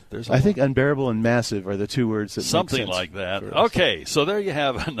 but there's I think unbearable and massive are the two words that something make sense like that. for us. Okay, so there you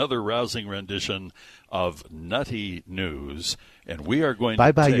have another rousing rendition of Nutty News, and we are going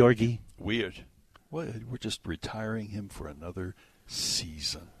Bye-bye, to Jorgi. We're just retiring him for another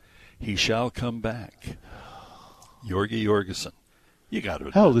season. He shall come back. Jorgi Jorgensen. You got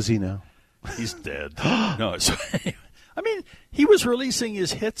to. How old is he now? He's dead. No, I mean, he was releasing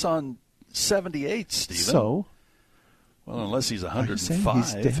his hits on 78, Stephen. So? Well, unless he's 105.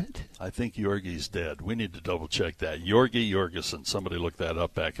 He's dead? I think Jorgi's dead. We need to double-check that. Jorgi Jorgensen. Somebody look that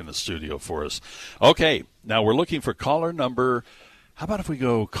up back in the studio for us. Okay, now we're looking for caller number... How about if we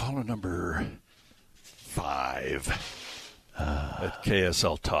go caller number 5 at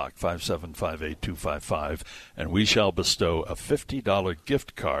KSL Talk, 5758255, and we shall bestow a $50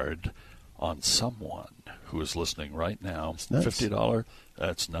 gift card on someone who is listening right now. $50?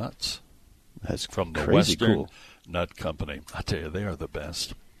 That's nuts. That's from the crazy Western cool. Nut Company. I tell you, they are the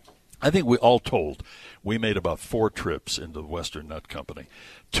best. I think we all told we made about 4 trips into the Western Nut Company,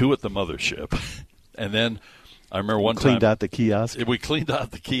 2 at the mothership, and then I remember one time cleaned out the kiosk. We cleaned out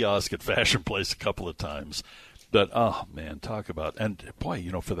the kiosk at Fashion Place a couple of times. But oh man, talk about, and boy,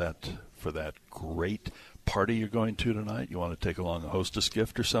 for that great party you're going to tonight, you want to take along a hostess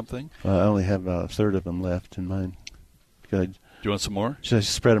gift or something? I only have a third of them left in mine. Good. Do you want some more? Should I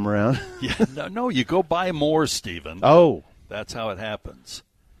spread them around? Yeah, no, you go buy more, Stephen. Oh, that's how it happens.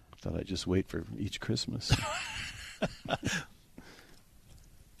 I thought I'd just wait for each Christmas.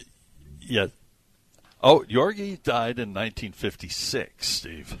 Yeah, Oh, Yorgi died in 1956,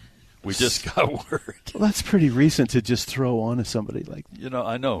 Steve. We just got word. Well, that's pretty recent to just throw on to somebody like.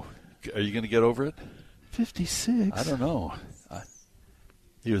 I know. Are you going to get over it? 56. I don't know.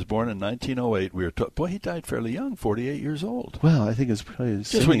 He was born in 1908. We were boy, he died fairly young, 48 years old. Well, I think it's probably his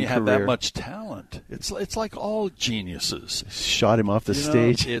just when you have career. that much talent. It's like all geniuses. Shot him off the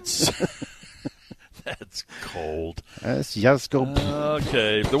stage. It's that's cold. Let's just go.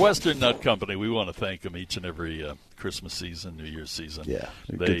 Okay, the Western Nut Company. We want to thank them each and every Christmas season, New Year's season. Yeah,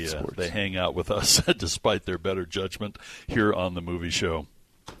 they hang out with us despite their better judgment here on the movie show.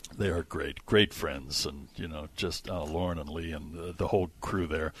 They are great friends, and just Lauren and Lee and the whole crew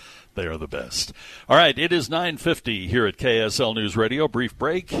there. They are the best. All right, it is 9:50 here at KSL News Radio. Brief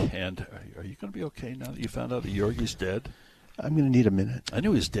break, and are you going to be okay now that you found out that Yorgi's dead? I'm going to need a minute. I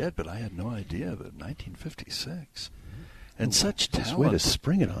knew he was dead, but I had no idea that 1956 and such talent. Way to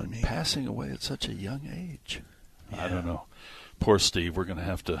spring it on me. Passing away at such a young age. Yeah. I don't know. Poor Steve. We're going to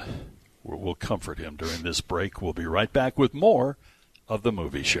have to. We'll comfort him during this break. We'll be right back with more of the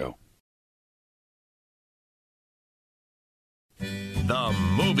movie show. The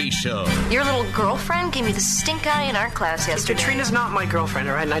Movie Show. Your little girlfriend gave me the stink eye in art class yesterday. Katrina's not my girlfriend,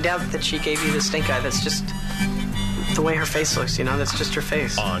 all right? And I doubt that she gave you the stink eye. That's just the way her face looks, That's just her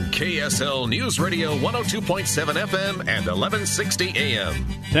face. On KSL News Radio 102.7 FM and 1160 AM.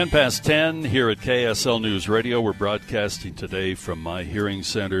 10 past 10 here at KSL News Radio. We're broadcasting today from my hearing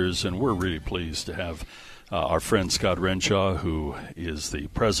centers, and we're really pleased to have our friend Scott Renshaw, who is the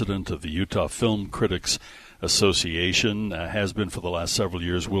president of the Utah Film Critics Association, has been for the last several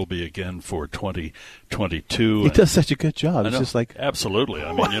years, will be again for 2022. He does such a good job. It's just like... Absolutely.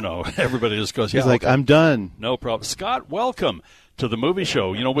 I mean, everybody just goes, he's like, I'm done. No problem. Scott, welcome to the movie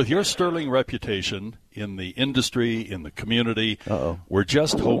show. With your sterling reputation in the industry, in the community, we're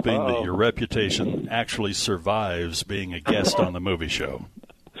just hoping that your reputation actually survives being a guest on the movie show.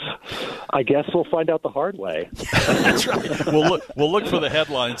 I guess we'll find out the hard way. That's right. We'll look for the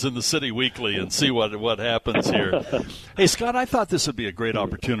headlines in the City Weekly and see what happens here. Hey, Scott, I thought this would be a great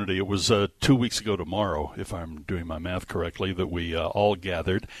opportunity. It was 2 weeks ago tomorrow, if I'm doing my math correctly, that we all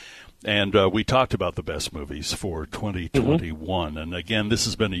gathered. And we talked about the best movies for 2021. And again, this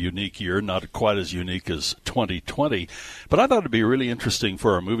has been a unique year, not quite as unique as 2020. But I thought it would be really interesting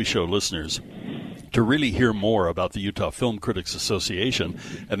for our movie show listeners to really hear more about the Utah Film Critics Association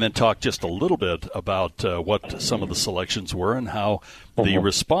and then talk just a little bit about what some of the selections were and how the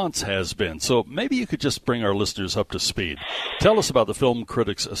response has been. So maybe you could just bring our listeners up to speed. Tell us about the Film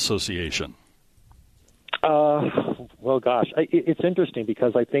Critics Association. Well, gosh, it's interesting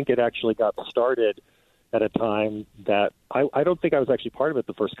because I think it actually got started at a time that I don't think I was actually part of it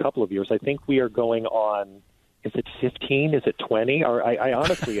the first couple of years. I think we are going on, is it 15? Is it 20? Or I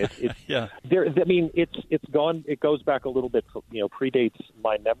honestly, it's yeah. I mean, it's gone. It goes back a little bit. Predates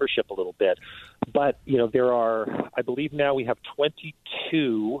my membership a little bit. But there are, I believe now we have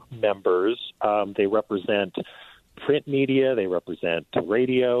 22 members. They represent print media, they represent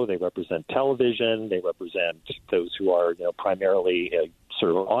radio, they represent television, they represent those who are primarily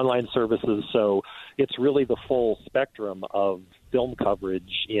sort of online services. So it's really the full spectrum of film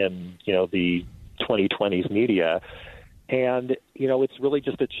coverage in the 2020s media, and it's really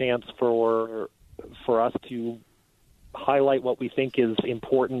just a chance for us to highlight what we think is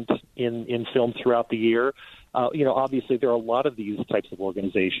important in film throughout the year. Obviously there are a lot of these types of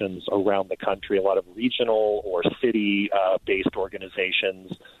organizations around the country, a lot of regional or city-based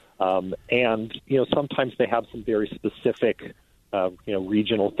organizations, and sometimes they have some very specific,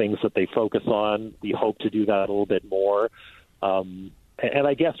 regional things that they focus on. We hope to do that a little bit more. And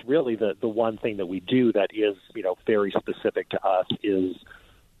I guess really the one thing that we do that is very specific to us is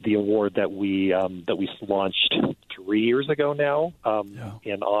the award that we launched 3 years ago now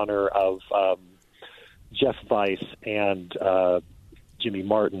in honor of Jeff Weiss and Jimmy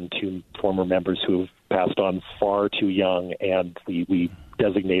Martin, two former members who have passed on far too young, and we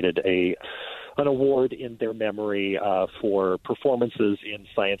designated an award in their memory for performances in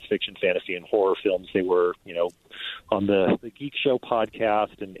science fiction, fantasy, and horror films. They were, on the Geek Show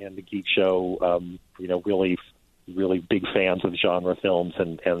podcast and the Geek Show, really, really big fans of genre films,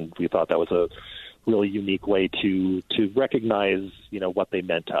 and we thought that was a really unique way to recognize, what they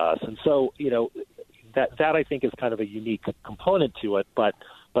meant to us. And so, that I think is kind of a unique component to it, but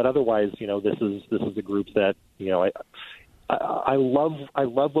otherwise, this is a group that, I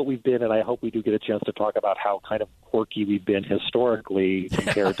love what we've been, and I hope we do get a chance to talk about how kind of quirky we've been historically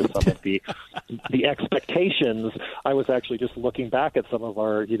compared to some of the expectations. I was actually just looking back at some of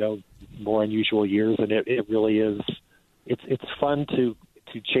our more unusual years, and it really is it's fun to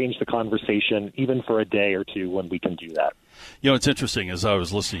change the conversation, even for a day or two, when we can do that. It's interesting, as I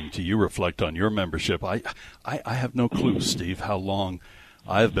was listening to you reflect on your membership, I have no clue, Steve, how long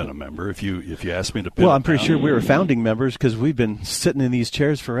I've been a member. If you ask me to pin I'm pretty sure we were founding members because we've been sitting in these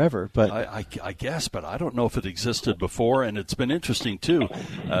chairs forever. But I guess, but I don't know if it existed before, and it's been interesting, too.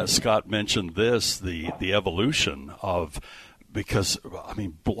 Scott mentioned this, the evolution of... Because,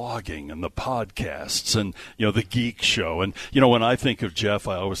 blogging and the podcasts and, the Geek Show. And, when I think of Jeff,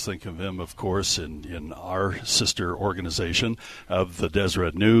 I always think of him, of course, in our sister organization of the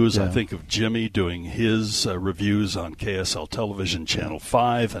Deseret News. Yeah. I think of Jimmy doing his reviews on KSL Television Channel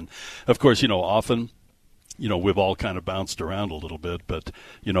 5. And, of course, often... we've all kind of bounced around a little bit, but,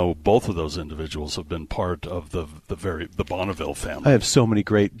 both of those individuals have been part of the Bonneville family. I have so many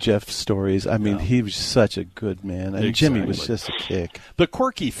great Jeff stories. He was such a good man. And exactly. Jimmy was just a kick. The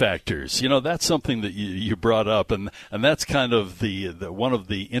quirky factors, that's something that you brought up, and that's kind of the one of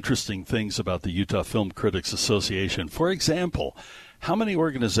the interesting things about the Utah Film Critics Association. For example, how many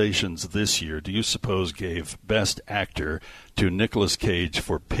organizations this year do you suppose gave Best Actor to Nicolas Cage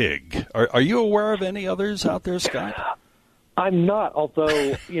for Pig? Are you aware of any others out there, Scott? I'm not,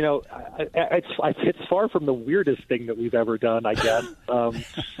 although, it's far from the weirdest thing that we've ever done, I guess.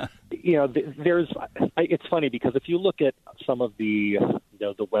 It's funny because if you look at some of the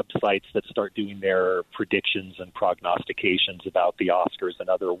websites that start doing their predictions and prognostications about the Oscars and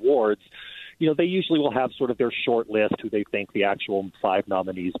other awards, they usually will have sort of their short list who they think the actual 5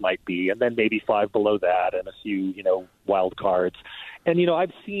 nominees might be, and then maybe 5 below that and a few, wild cards. And,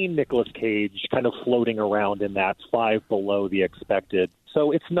 I've seen Nicolas Cage kind of floating around in that 5 below the expected.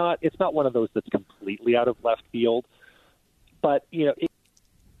 So it's not one of those that's completely out of left field. But, I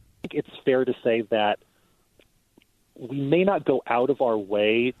think it's fair to say that we may not go out of our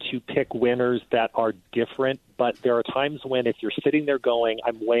way to pick winners that are different, but there are times when if you're sitting there going,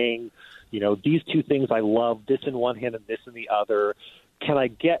 I'm weighing, these two things I love, this in one hand and this in the other, can I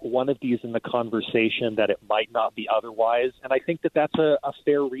get one of these in the conversation that it might not be otherwise? And I think that that's a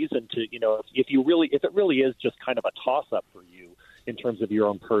fair reason to, if it really is just kind of a toss-up for you in terms of your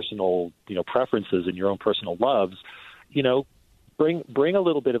own personal, preferences and your own personal loves, bring a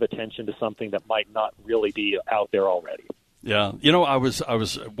little bit of attention to something that might not really be out there already. Yeah, I was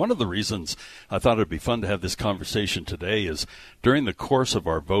one of the reasons I thought it'd be fun to have this conversation today is during the course of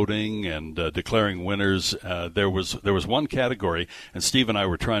our voting and declaring winners, there was one category, and Steve and I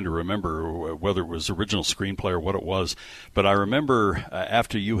were trying to remember whether it was original screenplay or what it was, but I remember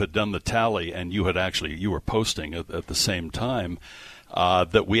after you had done the tally and you were posting at the same time.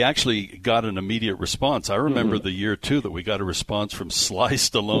 That we actually got an immediate response. I remember the year, too, that we got a response from Sly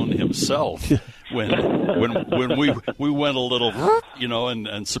Stallone himself when we went a little,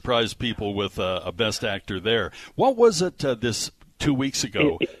 and surprised people with a Best Actor there. What was it this 2 weeks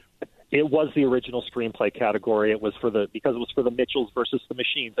ago? It was the original screenplay category. It was because it was for the Mitchells versus the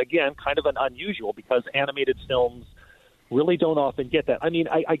Machines. Again, kind of an unusual because animated films really don't often get that.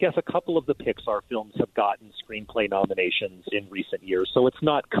 I guess a couple of the Pixar films have gotten screenplay nominations in recent years, so it's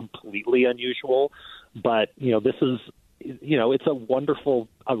not completely unusual. But, this is, it's a wonderful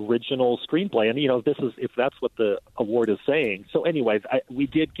original screenplay. And, this is, if that's what the award is saying. So anyways, we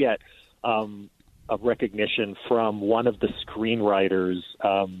did get a recognition from one of the screenwriters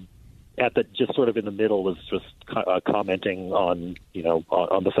just sort of in the middle is just commenting on,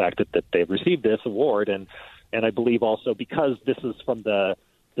 on the fact that they've received this award. And I believe also because this is from the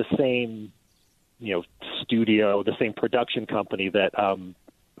same, studio, the same production company that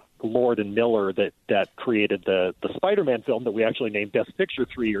Lord and Miller that created the Spider-Man film that we actually named Best Picture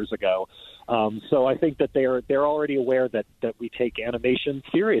 3 years ago. So I think that they're already aware that we take animation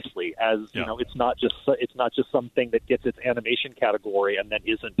seriously as it's not just something that gets its animation category and then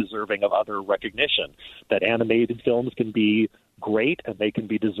isn't deserving of other recognition. That animated films can be great and they can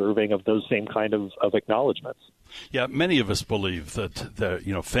be deserving of those same kind of acknowledgments. Yeah, many of us believe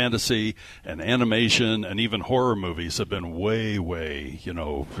that fantasy and animation and even horror movies have been way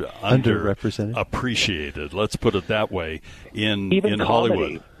underrepresented, appreciated. Let's put it that way in Comedy.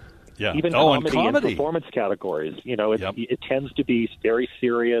 Hollywood. Yeah. Even comedy and performance categories. It tends to be very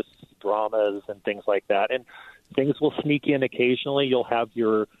serious dramas and things like that. And things will sneak in occasionally. You'll have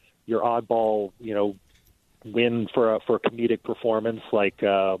your oddball, win for a comedic performance like,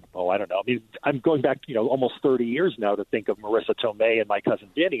 I don't know. I'm going back, almost 30 years now to think of Marissa Tomei and My Cousin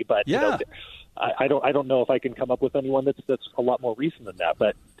Vinny, but I don't know if I can come up with anyone that's a lot more recent than that.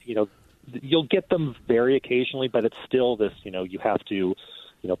 But, you'll get them very occasionally, but it's still this, you have to,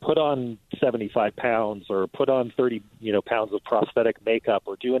 put on 75 pounds or put on 30, pounds of prosthetic makeup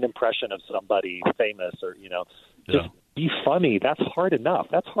or do an impression of somebody famous or, be funny. That's hard enough.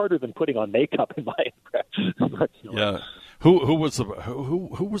 That's harder than putting on makeup in my impression. Yeah. Who was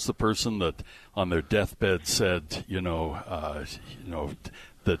the person that on their deathbed said,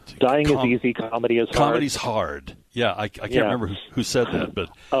 that dying is easy, comedy is hard. Comedy's hard. Yeah, I can't remember who said that, but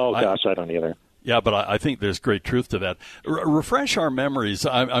I don't either. Yeah, but I think there's great truth to that. Refresh our memories.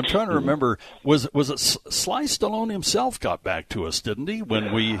 I'm trying to remember. Was it Sly Stallone himself got back to us, didn't he?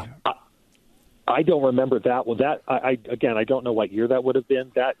 When we, I don't remember that. Well, I don't know what year that would have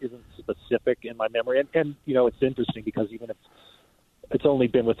been. That isn't specific in my memory. And it's interesting because even if it's only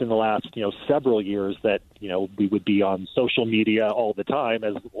been within the last several years that we would be on social media all the time,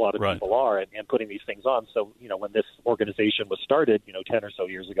 as a lot of people are, and putting these things on. So when this organization was started 10 or so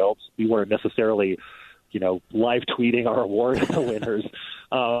years ago, we weren't necessarily live tweeting our award winners.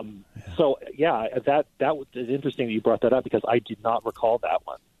 So that was interesting that you brought that up because I did not recall that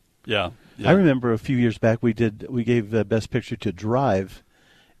one. Yeah. I remember a few years back we gave the Best Picture to Drive,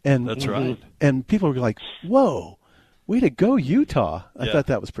 and that's right. And people were like, "Whoa, way to go, Utah!" I thought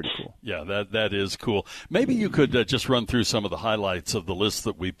that was pretty cool. Yeah, that is cool. Maybe you could just run through some of the highlights of the list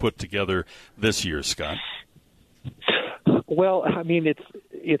that we put together this year, Scott. Well, I mean,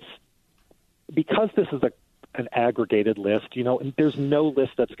 it's because this is an aggregated list, and there's no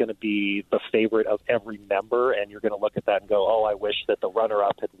list that's going to be the favorite of every member, and you're going to look at that and go, oh, I wish that the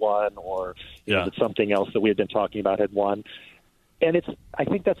runner-up had won, or that something else that we had been talking about had won. And I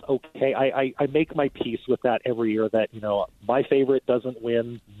think that's okay. I make my peace with that every year that, my favorite doesn't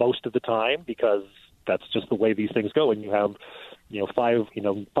win most of the time because that's just the way these things go. And you have,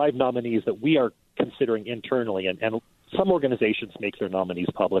 five nominees that we are considering internally, and some organizations make their nominees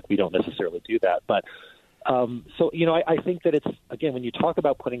public. We don't necessarily do that, but I think that it's, again, when you talk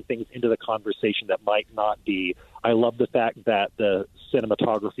about putting things into the conversation that might not be, I love the fact that the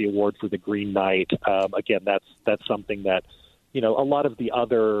cinematography award for The Green Knight, again, that's something that, a lot of the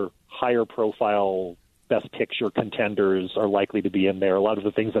other higher profile Best Picture contenders are likely to be in there. A lot of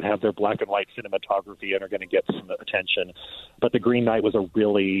the things that have their black and white cinematography and are going to get some attention. But The Green Knight was a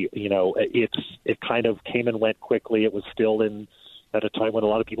really, it kind of came and went quickly. It was still in at a time when a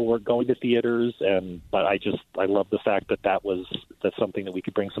lot of people weren't going to theaters, but I love the fact that's something that we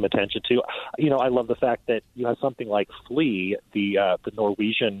could bring some attention to. I love the fact that you have something like Flea, the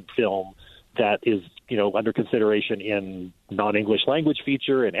Norwegian film that is under consideration in non-English language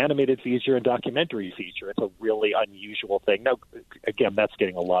feature, and animated feature, and documentary feature. It's a really unusual thing. Now, again, that's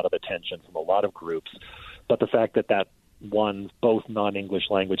getting a lot of attention from a lot of groups, but the fact that won both non-English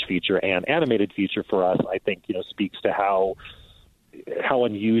language feature and animated feature for us, I think speaks to how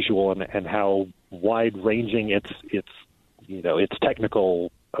unusual and how wide-ranging its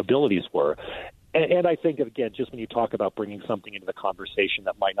technical abilities were. And I think, again, just when you talk about bringing something into the conversation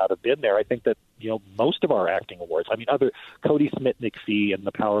that might not have been there, I think that, most of our acting awards, Cody Smith-McPhee and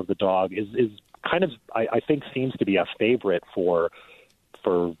The Power of the Dog is kind of, I think, seems to be a favorite for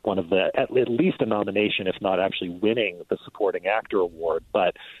one of the, at least a nomination, if not actually winning the Supporting Actor Award.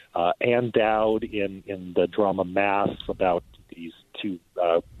 But Ann Dowd in the drama Mass, about these two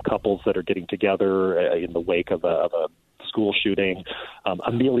couples that are getting together in the wake of a school shooting.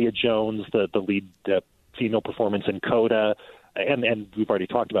 Amelia Jones, the lead female performance in Coda, and we've already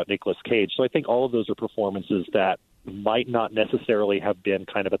talked about Nicolas Cage. So I think all of those are performances that might not necessarily have been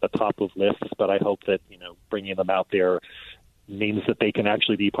kind of at the top of lists, but I hope that bringing them out there means that they can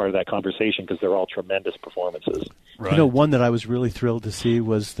actually be part of that conversation because they're all tremendous performances. Right. One that I was really thrilled to see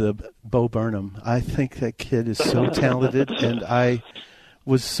was the Bo Burnham. I think that kid is so talented, and I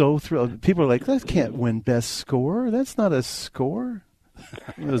was so thrilled. People are like, that can't win Best Score. That's not a score.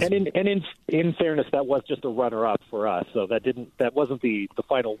 And in fairness, that was just a runner-up for us, so that wasn't the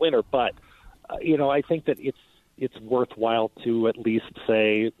final winner. But I think that it's worthwhile to at least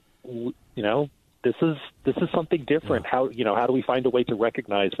say, this is something different. How do we find a way to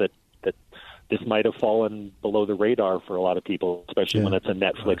recognize that this might have fallen below the radar for a lot of people, especially when it's a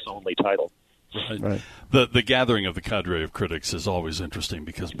Netflix-only title. Right. The gathering of the cadre of critics is always interesting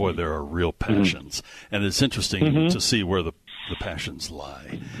because, boy, there are real passions, and it's interesting to see where the passions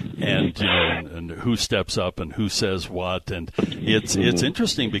lie, and and who steps up and who says what, and it's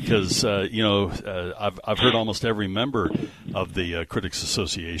interesting because I've heard almost every member of the Critics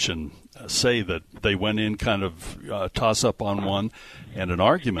Association say that they went in kind of toss up on one, and an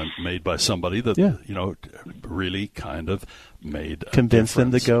argument made by somebody that, really kind of made a convince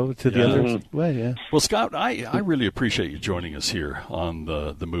them to difference. go to the other way, yeah. Well, Scott, I really appreciate you joining us here on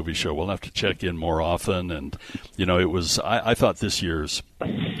the movie show. We'll have to check in more often, and, I thought this year's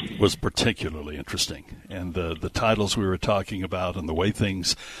was particularly interesting, and the titles we were talking about and the way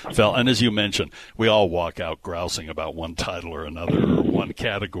things fell. And as you mentioned, we all walk out grousing about one title or another, or one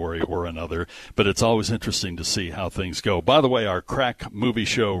category or another, but it's always interesting to see how things go. By the way, our crack movie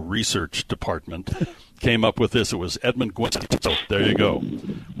show research department came up with this. It was Edmund Gwynn. So there you go.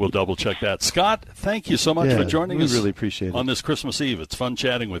 We'll double check that. Scott, thank you so much for joining us. We really appreciate it. On this Christmas Eve. It's fun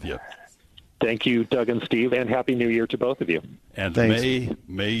chatting with you. Thank you, Doug and Steve, and Happy New Year to both of you. And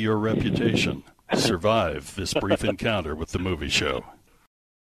may your reputation survive this brief encounter with the movie show.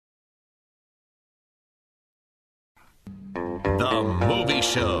 The Movie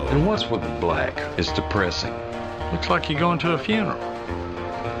Show. And what's with the black? It's depressing. Looks like you're going to a funeral.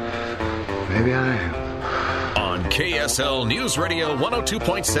 Maybe I am. On KSL News Radio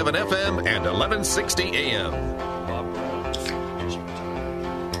 102.7 FM and 1160 AM.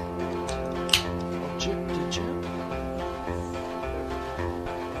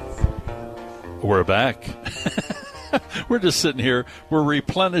 We're back. We're just sitting here. We're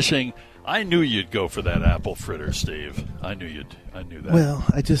replenishing. I knew you'd go for that apple fritter, Steve. I knew that. Well,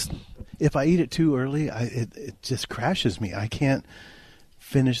 if I eat it too early, it just crashes me. I can't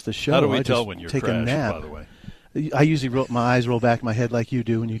finish the show. How do we tell when you're take crashing, a nap. by the way? I usually my eyes roll back in my head like you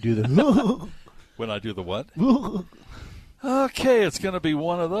do when you do the. When I do the what? Okay, it's going to be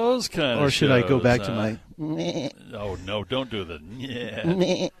one of those kind of Or should shows, I go back to my. Oh, no, don't do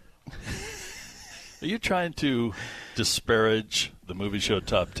the. Are you trying to disparage the movie show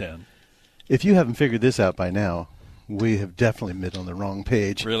top 10? If you haven't figured this out by now, we have definitely been on the wrong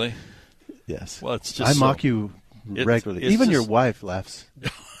page. Really? Yes. Well, it's just I mock you regularly. Even your wife laughs.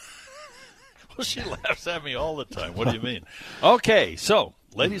 Well, she laughs at me all the time. What do you mean? Okay, so,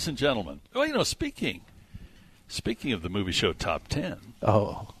 ladies and gentlemen, speaking of the movie show top 10,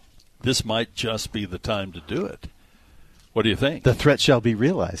 this might just be the time to do it. What do you think? The threat shall be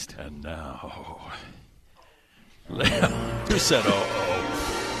realized. And now, who said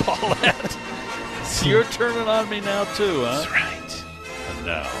Paulette? You're turning on me now, too, huh? That's right. And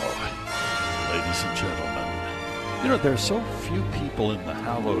now, ladies and gentlemen, there are so few people in the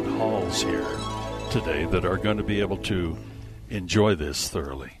hallowed halls here today that are going to be able to enjoy this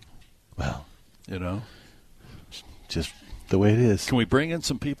thoroughly. Well, just the way it is. Can we bring in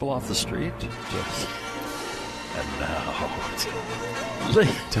some people off the street? Just. And now,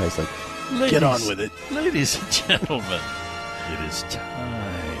 Ty's like, get on with it. Ladies and gentlemen, it is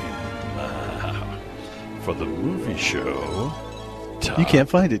time for the movie show. You can't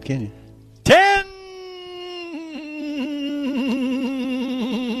find it, can you? 10!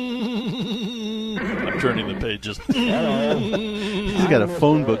 I'm turning the pages. He's got a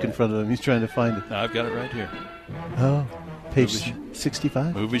phone book in front of him. He's trying to find it. No, I've got it right here. Oh, page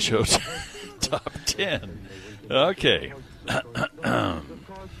 65? Movie show top 10. Okay.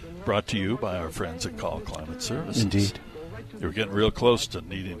 Brought to you by our friends at Call Climate Services. Indeed. We're getting real close to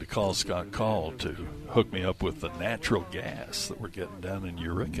needing to call Scott Call to hook me up with the natural gas that we're getting down in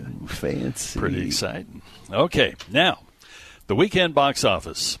Eureka. Fancy. Pretty exciting. Okay, now, the weekend box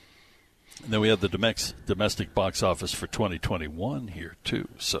office. And then we have the domestic box office for 2021 here, too.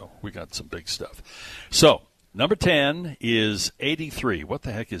 So we got some big stuff. So, number 10 is 83. What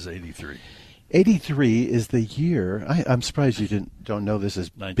the heck is 83? 83 is the year. I'm surprised you don't know this as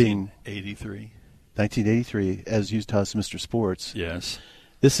being 1983. 1983, as you tell us, Mr. Sports. Yes.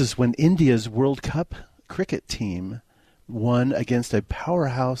 This is when India's World Cup cricket team won against a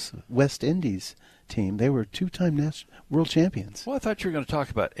powerhouse West Indies team. They were two-time world champions. Well, I thought you were going to talk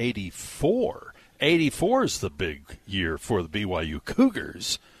about 84. 84 is the big year for the BYU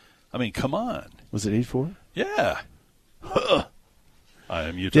Cougars. I mean, come on. Was it 84? Yeah. I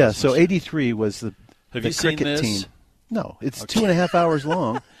am Utah. Yeah, so 83 was the cricket team. No, it's 2.5 hours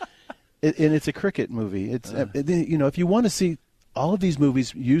long, and it's a cricket movie. It's if you want to see, all of these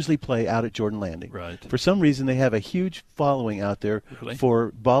movies usually play out at Jordan Landing. Right. For some reason, they have a huge following out there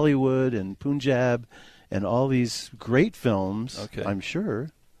for Bollywood and Punjab and all these great films. Okay. I'm sure.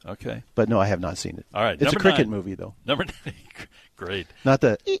 Okay. But no, I have not seen it. All right. It's a cricket movie, though. Number 9. Great. Not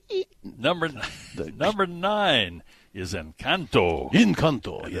the number 9 is Encanto.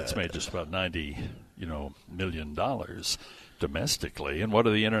 Encanto. And it's made just about $90 million. domestically. And what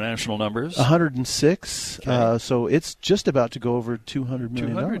are the international numbers? 106. Okay. So it's just about to go over $200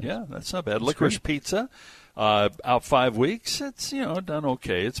 million. 200, yeah, that's not bad. That's Licorice great. Pizza, out 5 weeks. It's done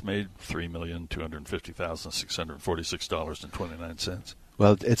okay. It's made $3,250,646.29.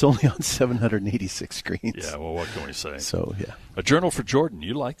 Well, it's only on 786 screens. Yeah, well, what can we say? So, yeah. A Journal for Jordan,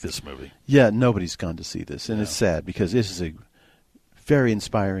 you like this movie. Yeah, nobody's gone to see this, and it's sad because this is a very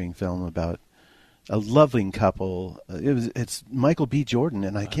inspiring film about a loving couple. It's Michael B. Jordan,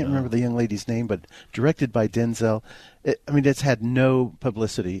 and I can't remember the young lady's name, but directed by Denzel. It's had no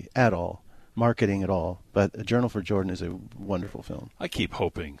publicity at all, marketing at all, but A Journal for Jordan is a wonderful film. I keep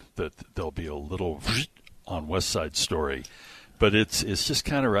hoping that there'll be a little on West Side Story. But it's just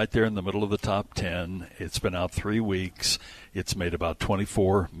kind of right there in the middle of the top 10. It's been out 3 weeks. It's made about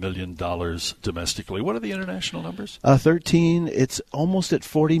 $24 million domestically. What are the international numbers? 13. It's almost at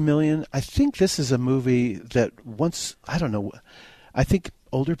 $40 million. I think this is a movie that I think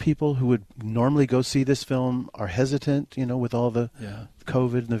older people who would normally go see this film are hesitant, with all the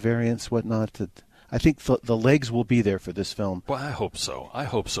COVID and the variants, whatnot. I think the legs will be there for this film. Well, I hope so.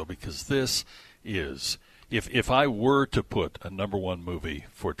 Because this is... If I were to put a number one movie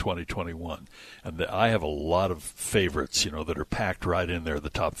for 2021, and I have a lot of favorites, that are packed right in there, the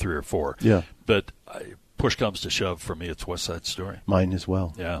top 3 or 4. Yeah. But push comes to shove, for me, it's West Side Story. Mine as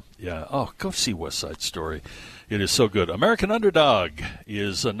well. Yeah. Oh, go see West Side Story. It is so good. American Underdog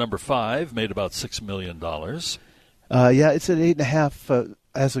is number 5, made about $6 million. It's at 8.5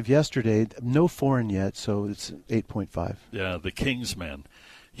 as of yesterday. No foreign yet, so it's 8.5. Yeah, The Kingsman.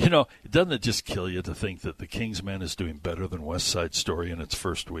 Doesn't it just kill you to think that The Kingsman is doing better than West Side Story in its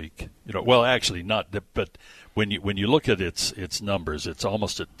first week? Well, actually not, but when you look at its numbers, it's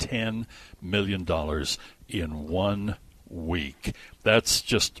almost at $10 million in 1 week. That's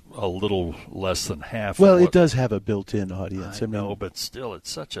just a little less than half. Well, it does have a built-in audience. I know, but still,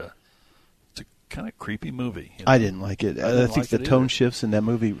 it's a kind of creepy movie. I didn't like it. I think the tone shifts in that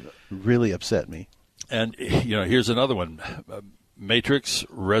movie really upset me. And here's another one. Matrix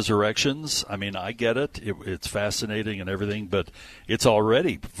Resurrections, I get it. It's fascinating and everything, but it's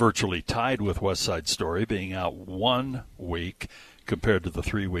already virtually tied with West Side Story, being out 1 week compared to the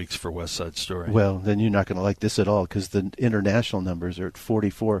 3 weeks for West Side Story. Well, then you're not going to like this at all because the international numbers are at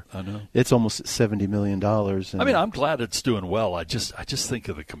 44. I know. It's almost at $70 million. I'm glad it's doing well. I just think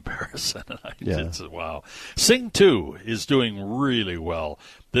of the comparison. Wow. Sing 2 is doing really well.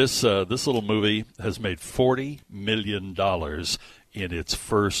 This little movie has made $40 million in its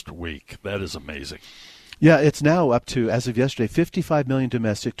first week. That is amazing. Yeah, it's now up to, as of yesterday, $55 million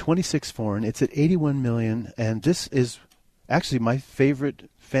domestic, 26 foreign. It's at $81 million, and this is actually my favorite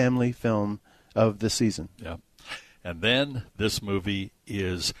family film of the season. Yeah. And then this movie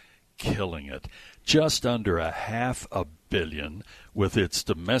is killing it. Just under $500 million with its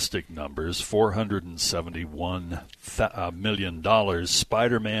domestic numbers, $471 million.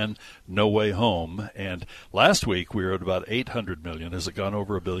 Spider-Man No Way Home. And last week we were at about $800 million. Has it gone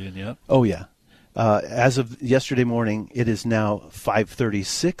over $1 billion yet? Oh, yeah. As of yesterday morning, it is now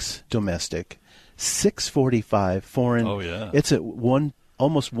 $536 domestic, $645 foreign. Oh, yeah. It's at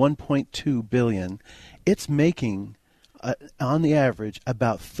almost $1.2 billion. It's making, on the average,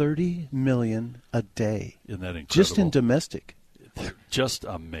 about $30 million a day. Isn't that incredible? Just in domestic. Just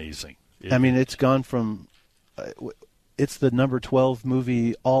amazing. It's gone from, it's the number 12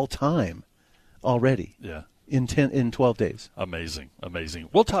 movie all time already. Yeah. In 12 days. Amazing.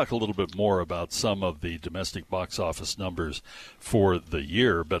 We'll talk a little bit more about some of the domestic box office numbers for the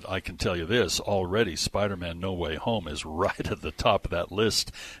year, but I can tell you this, already Spider-Man No Way Home is right at the top of that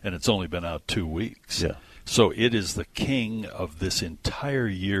list, and it's only been out 2 weeks. Yeah. So it is the king of this entire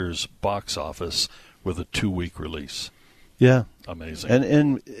year's box office with a 2-week release. Yeah. Amazing.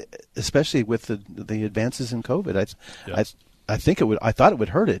 And especially with the advances in COVID. I thought it would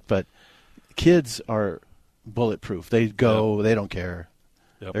hurt it, but kids are bulletproof. They go, They don't care.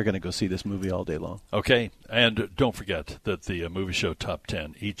 Yep. They're going to go see this movie all day long. Okay, and don't forget that the Movie Show Top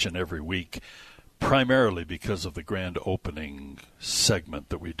 10 each and every week, primarily because of the grand opening segment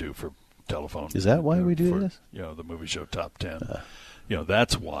that we do for telephone. Is that why we do this? The Movie Show Top 10.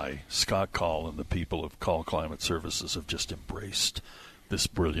 That's why Scott Call and the people of Call Climate Services have just embraced this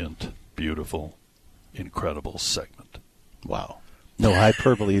brilliant, beautiful, incredible segment. Wow. No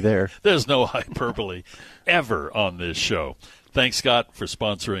hyperbole there. There's no hyperbole ever on this show. Thanks, Scott, for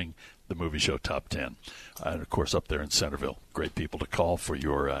sponsoring the Movie Show Top 10. And, of course, up there in Centerville, great people to call for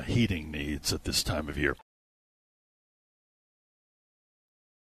your heating needs at this time of year.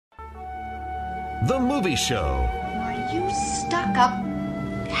 The Movie Show. Are you stuck-up,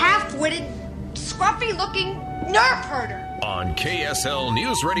 half-witted, scruffy-looking nerve herder? on KSL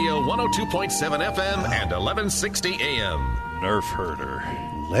News Radio 102.7 FM and 1160 AM. Nerf herder.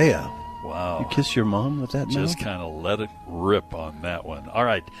 Leia. Wow. You kiss your mom with that Just mouth? kind of let it rip on that one. All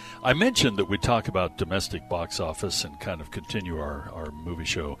right. I mentioned that we talk about domestic box office and kind of continue our movie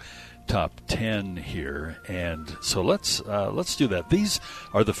show top 10 here. And so let's do that. These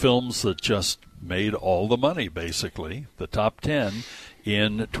are the films that just made all the money, basically. The top 10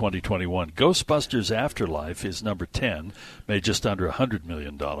 in 2021. Ghostbusters Afterlife is number 10, made just under $100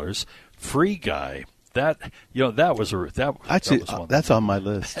 million. Free Guy. That was one. That's on my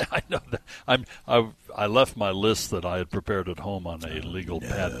list. I know that. I left my list that I had prepared at home on a legal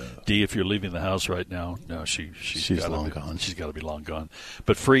pad. Dee, if you're leaving the house right now, no, she's long gone. She's got to be long gone.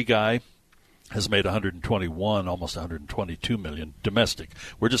 But Free Guy has made 121, almost 122 million domestic.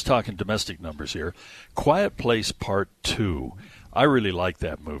 We're just talking domestic numbers here. Quiet Place Part 2. I really like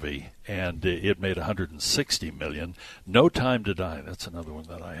that movie, and it made 160 million. No Time to Die, that's another one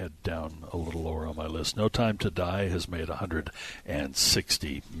that I had down a little lower on my list. No Time to Die has made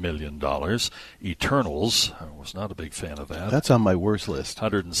 $160 million. Eternals, I was not a big fan of that. That's on my worst list.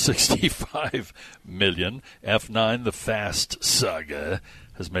 165 million. F9, The Fast Saga,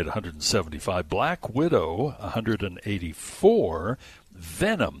 has made 175. Black Widow, 184.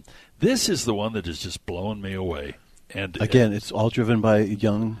 Venom, this is the one that is just blowing me away. And again, it's all driven by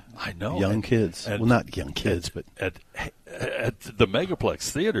young kids. And, well, not young kids, but at the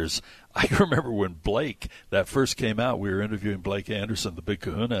Megaplex theaters. I remember when Blake that first came out. We were interviewing Blake Anderson, the Big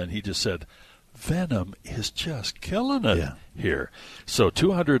Kahuna, and he just said, "Venom is just killing it here." So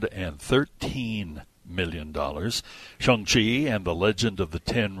 $213 million. Shang-Chi and the Legend of the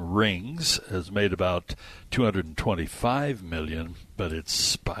Ten Rings has made about $225 million, but it's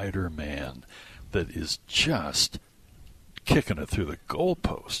Spider-Man that is just kicking it through the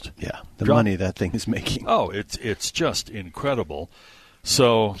goalpost. Yeah, the money that thing is making. Oh, it's just incredible.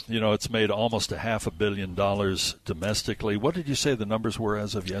 So, it's made almost $500 million domestically. What did you say the numbers were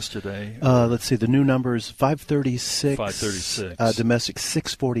as of yesterday? Let's see, the new numbers, 536. 536. Domestic,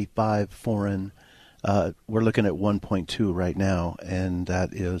 645 foreign. We're looking at 1.2 right now, and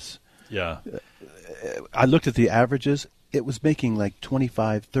that is... Yeah. I looked at the averages. It was making like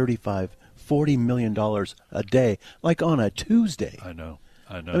 25, 35, $40 million a day, like on a Tuesday. I know.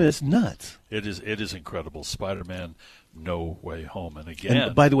 I mean, it's nuts. It is incredible. Spider-Man, No Way Home. And again...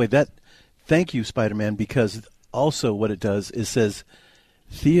 And by the way, thank you, Spider-Man, because also what it does is says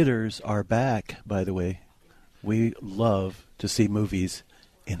theaters are back, by the way. We love to see movies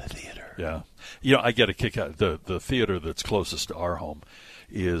in a theater. Yeah. I get a kick out. The theater that's closest to our home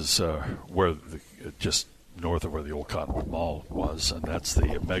is where just north of where the old Cottonwood Mall was, and that's the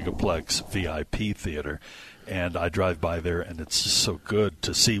Megaplex VIP theater. And I drive by there, and it's just so good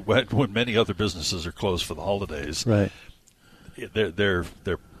to see when many other businesses are closed for the holidays. Right. They're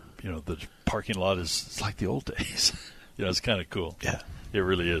the parking lot is like the old days. It's kind of cool. Yeah. It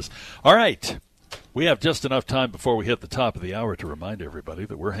really is. All right. We have just enough time before we hit the top of the hour to remind everybody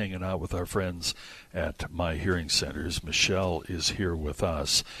that we're hanging out with our friends at My Hearing Centers. Michelle is here with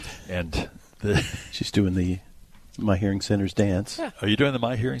us, and she's doing the My Hearing Centers dance. Yeah. Are you doing the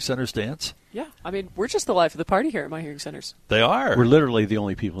My Hearing Centers dance? Yeah. I mean, we're just the life of the party here at My Hearing Centers. They are. We're literally the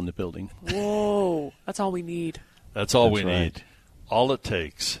only people in the building. Whoa. That's all we need. That's all we right. need. All it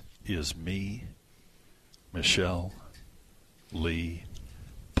takes is me, Michelle, Lee,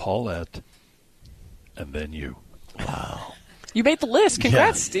 Paulette, and then you. Wow. You made the list.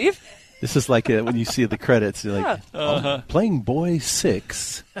 Congrats, Steve. This is like when you see the credits, you're like, playing boy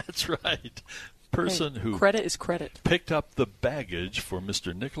 6. That's right. Person who credit is credit. Picked up the baggage for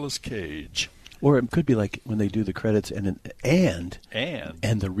Mr. Nicolas Cage. Or it could be like when they do the credits and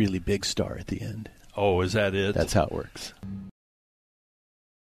the really big star at the end. Oh, is that it? That's how it works.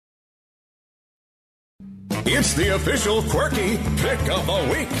 It's the official quirky pick of the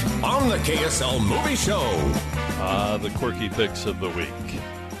week on the KSL Movie Show. The quirky picks of the week.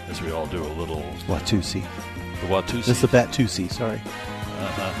 As we all do a little... Watusi. The Watusi? That's the Batusi, sorry.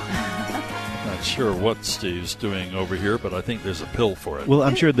 Not sure what Steve's doing over here, but I think there's a pill for it. Well,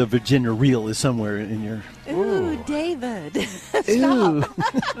 I'm sure the Virginia Reel is somewhere in your... Ooh, David. Ew.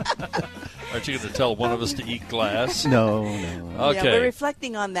 Aren't you going to tell one of us to eat glass? No. Okay. Yeah, we're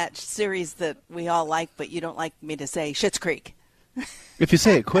reflecting on that series that we all like, but you don't like me to say, Schitt's Creek. If you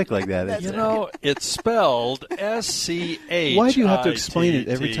say it quick like that. It's spelled S-C-H-I-T-T. Why do you have to explain it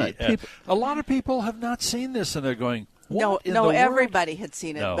every time? A lot of people have not seen this, and they're going, what in the world? Everybody had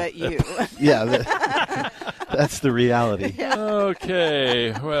seen it, but you. Yeah, that's the reality.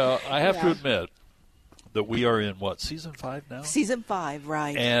 Okay, well, I have to admit, that we are in, what, season 5 now? Season 5,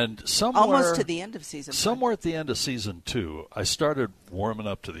 right. And somewhere... almost to the end of season 5. Somewhere at the end of season 2, I started warming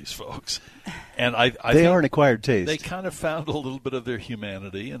up to these folks. And I they are an acquired taste. They kind of found a little bit of their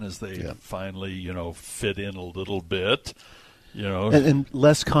humanity, and as they finally, fit in a little bit... And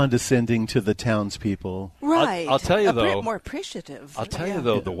less condescending to the townspeople. Right. I'll tell you, though. A bit more appreciative. I'll tell you,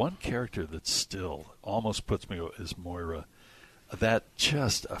 though, the one character that still almost puts me is Moira. That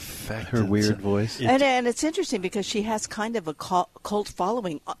just affected her weird voice. And it's interesting because she has kind of a cult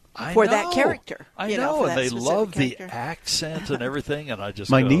following for that character. I know, and they love the accent and everything, and I just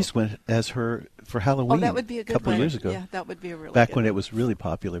My niece went as her for Halloween. Oh, that would be a good couple one. years ago. Yeah, that would be a really back good when one. It was really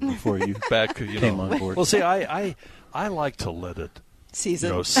popular before you came on board. Well, see, I like to let it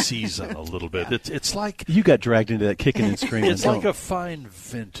season season a little bit. It's like you got dragged into that kicking and screaming. It's like a fine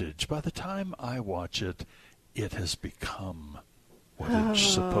vintage. By the time I watch it, it has become what it's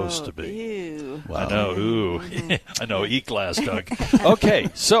supposed to be. Ew. Wow. I know. Ooh, I know. Eat glass, Doug. Okay,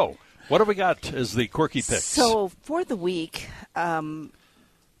 so what have we got as the quirky picks? So for the week, one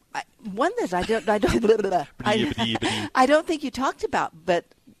that I don't think you talked about, but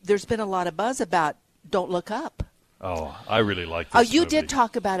there's been a lot of buzz about Don't Look Up. Oh, I really like this. Oh, you movie. did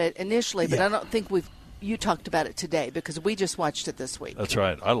talk about it initially, but I don't think you talked about it today because we just watched it this week. That's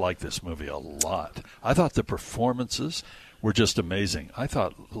right. I like this movie a lot. I thought the performances were just amazing. I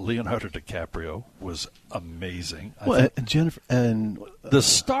thought Leonardo DiCaprio was amazing. Jennifer and the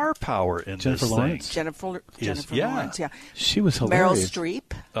star power in Jennifer this Lawrence. thing. Jennifer Lawrence, yeah. She was Meryl hilarious. Streep.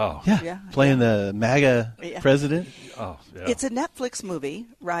 Oh, yeah. Playing the MAGA president. Oh, yeah. It's a Netflix movie,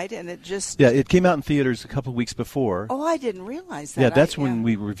 right? And it just it came out in theaters a couple of weeks before. Oh, I didn't realize that. Yeah, that's when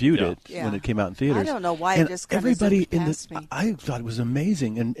we reviewed it when it came out in theaters. I don't know why and it just kind everybody of past me. I thought it was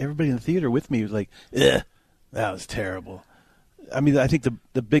amazing, and everybody in the theater with me was like, "Ugh, that was terrible." I mean, I think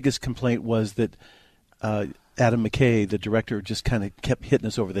the biggest complaint was that Adam McKay, the director, just kind of kept hitting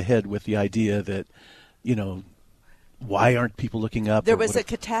us over the head with the idea that, why aren't people looking up? There was a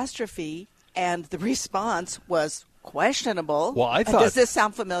catastrophe, and the response was questionable. Well, I thought, does this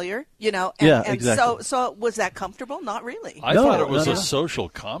sound familiar? Exactly. So was that comfortable? Not really. I thought it was a social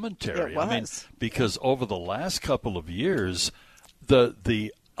commentary. It was. I mean, because over the last couple of years,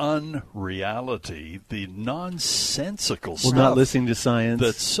 the unreality, the nonsensical stuff not listening to science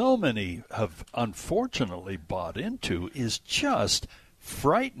that so many have unfortunately bought into is just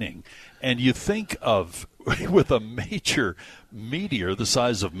frightening. And you think of, with a major meteor the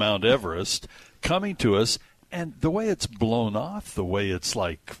size of Mount Everest coming to us, and the way it's blown off, the way it's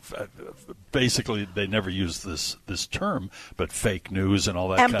like, basically, they never use this term, but fake news and all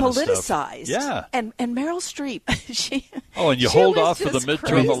that kind of stuff. And politicized. Yeah. And Meryl Streep, and you hold off for the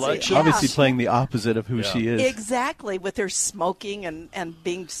midterm election? Obviously playing the opposite of who she is. Exactly, with her smoking and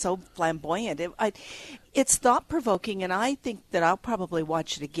being so flamboyant. It's thought-provoking, and I think that I'll probably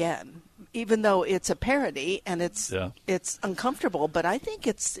watch it again. Even though it's a parody and it's uncomfortable, but I think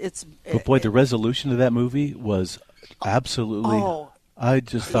it's. But boy, the resolution of that movie was absolutely. Oh, I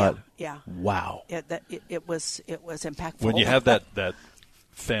just thought, wow, it was impactful. When you have that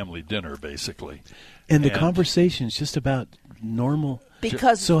family dinner, basically, and the conversation's just about normal.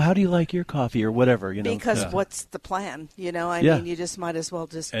 So how do you like your coffee or whatever? Because what's the plan? I mean, you just might as well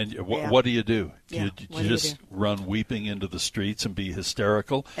just. And what do you do? Do you just run weeping into the streets and be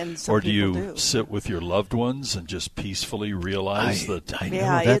hysterical, or do you sit with your loved ones and just peacefully realize that? I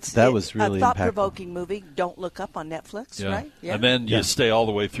know that was really a thought-provoking movie. Don't Look Up on Netflix, right? Yeah. And then you stay all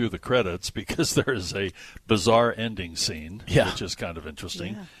the way through the credits because there is a bizarre ending scene, which is kind of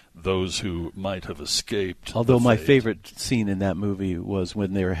interesting. Yeah. Those who might have escaped. Although my favorite scene in that movie was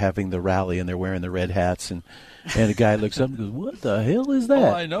when they were having the rally and they're wearing the red hats and a guy looks up and goes, "What the hell is that?"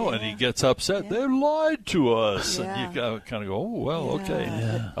 Oh, I know, and he gets upset. They lied to us, and you kind of go, "Oh, well,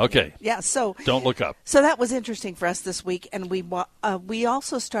 okay." Yeah. So Don't Look Up. So that was interesting for us this week, and we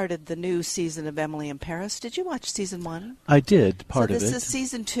also started the new season of Emily in Paris. Did you watch season 1? I did part of it. So this is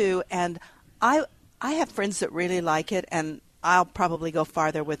season 2, and I have friends that really like it, and I'll probably go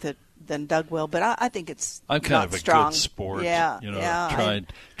farther with it than Doug will, but I think it's I'm kind of a strong. good sport,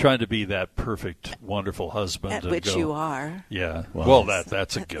 trying to be that perfect, wonderful husband. At which you are. Yeah. Well,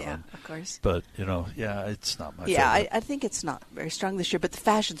 that's a given. Yeah, of course. But, it's not my favorite. Yeah, I think it's not very strong this year, but the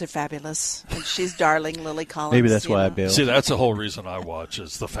fashions are fabulous. And she's darling, Lily Collins. Maybe that's why I bailed. See, that's the whole reason I watch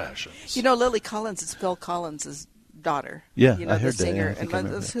is the fashions. Lily Collins is Phil Collins' daughter. Yeah, I heard the singer. that.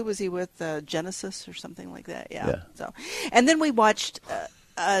 And who was he with? Genesis or something like that. Yeah. So, and then we watched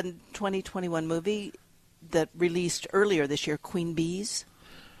a 2021 movie that released earlier this year, Queen Bees.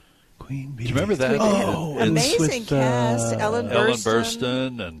 Queen Bee. Do you remember that? Oh, amazing with, cast. Ellen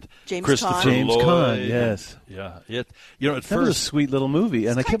Burstyn and James Christopher James Lloyd. Caan, yes. Yeah. At that first, was a sweet little movie,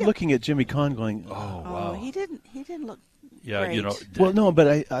 and I kept looking at Jimmy Caan going, "Oh, wow." He didn't look. Yeah, great. Well, no,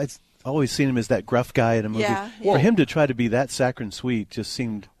 but I always seen him as that gruff guy in a movie. Yeah. For him to try to be that saccharine sweet just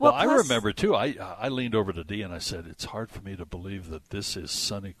seemed... Well, I remember, too, I leaned over to Dee and I said, it's hard for me to believe that this is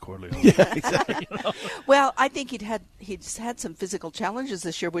Sonny Corleone. Yeah, exactly. Well, I think he'd had some physical challenges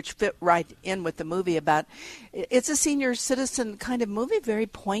this year, which fit right in with the movie about... It's a senior citizen kind of movie, very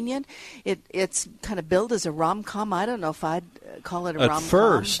poignant. It's kind of billed as a rom-com. I don't know if I'd call it a rom-com. At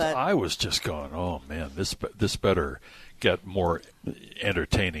first, but I was just going, oh, man, this better get more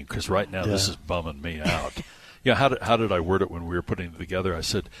entertaining, because right now this is bumming me out. How did I word it when we were putting it together? I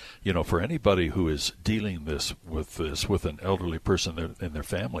said, for anybody who is dealing with an elderly person in their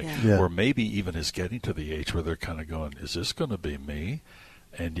family, or maybe even is getting to the age where they're kind of going, is this going to be me?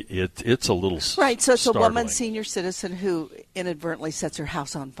 And it's a little right. So it's startling. a woman senior citizen who inadvertently sets her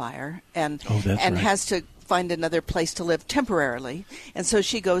house on fire and has to find another place to live temporarily, and so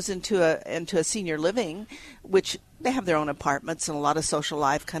she goes into a senior living, which they have their own apartments and a lot of social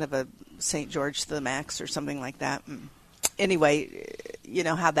life, kind of a St. George to the max or something like that. Anyway, you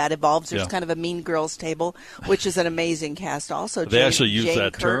know how that evolves. There's kind of a Mean Girls table, which is an amazing cast also. They actually use Jane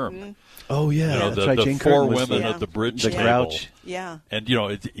that Curtin. term. Oh, yeah. The four women at the bridge table. Grouch. Yeah. And,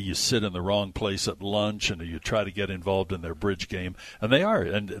 you sit in the wrong place at lunch and you try to get involved in their bridge game. And they are.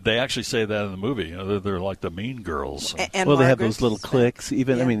 And they actually say that in the movie. They're like the Mean Girls. And they have those little cliques.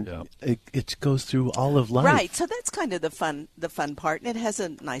 Even, it goes through all of life. Right. So that's kind of the fun part. And it has a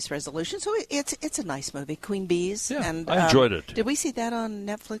nice resolution. So it's a nice movie. Queen Bees. Yeah, and I enjoyed it. Did we see that on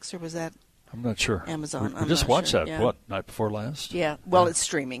Netflix or was that... I'm not sure. Amazon. We just watched that, yeah. night before last? Yeah. Well, it's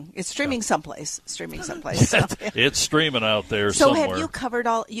streaming. It's streaming someplace. So. It's streaming out there so somewhere. So have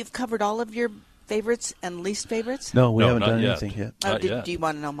you've covered all of your favorites and least favorites? No, we haven't done anything yet. Not yet. Do you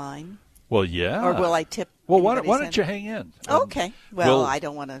want to know mine? Well, yeah. Or will I tip? Well, why don't you hang in? Okay. Well, I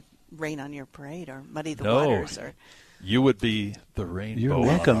don't want to rain on your parade or muddy the waters. Or you would be the rainbow. You're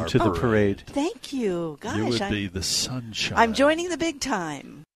welcome to the parade. Thank you. Gosh, you would be the sunshine. I'm joining the big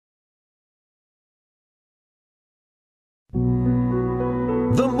time.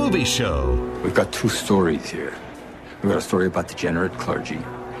 The Movie Show. We've got two stories here. We've got a story about degenerate clergy,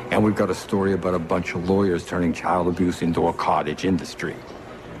 and we've got a story about a bunch of lawyers turning child abuse into a cottage industry.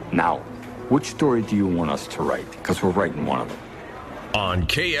 Now, which story do you want us to write? Because we're writing one of them. On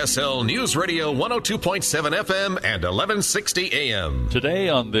KSL News Radio 102.7 FM and 1160 AM. Today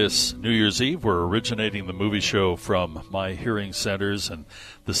on this New Year's Eve, we're originating the movie show from My Hearing Centers and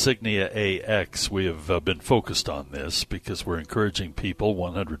the Signia AX. We have been focused on this because we're encouraging people,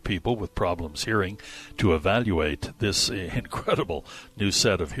 100 people with problems hearing, to evaluate this incredible new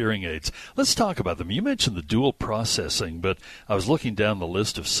set of hearing aids. Let's talk about them. You mentioned the dual processing, but I was looking down the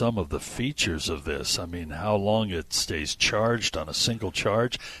list of some of the features of this. I mean, how long it stays charged on a single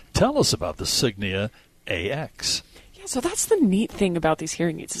charge. Tell us about the Signia AX. Yeah, so that's the neat thing about these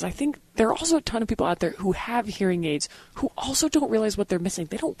hearing aids is I think there are also a ton of people out there who have hearing aids who also don't realize what they're missing.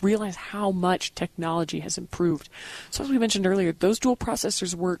 They don't realize how much technology has improved. So as we mentioned earlier, those dual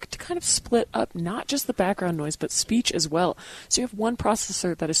processors work to kind of split up not just the background noise, but speech as well. So you have one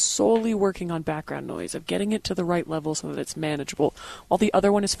processor that is solely working on background noise, of getting it to the right level so that it's manageable, while the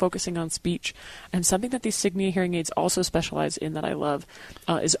other one is focusing on speech. And something that these Signia hearing aids also specialize in that I love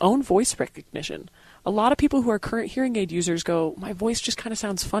is own voice recognition. A lot of people who are current hearing aid users go, my voice just kind of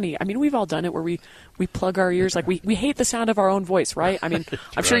sounds funny. I mean, we've all done it where we plug our ears. Like, we hate the sound of our own voice, right? I mean,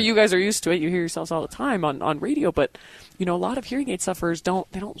 I'm sure you guys are used to it. You hear yourselves all the time on radio. But, a lot of hearing aid sufferers don't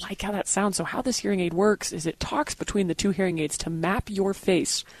like how that sounds. So how this hearing aid works is it talks between the two hearing aids to map your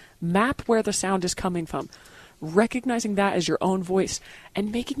face, map where the sound is coming from, recognizing that as your own voice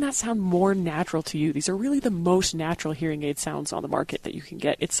and making that sound more natural to you. These are really the most natural hearing aid sounds on the market that you can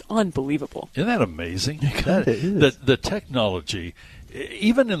get. It's unbelievable. Isn't that amazing? It is. The technology,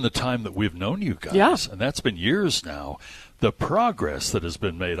 even in the time that we've known you guys, and that's been years now, the progress that has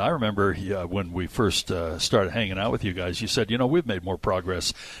been made. I remember when we first started hanging out with you guys, you said, we've made more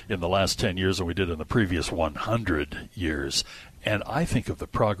progress in the last 10 years than we did in the previous 100 years. And I think of the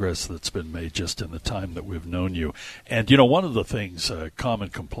progress that's been made just in the time that we've known you. And, one of the things, a common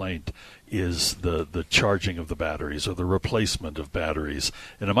complaint is the charging of the batteries or the replacement of batteries.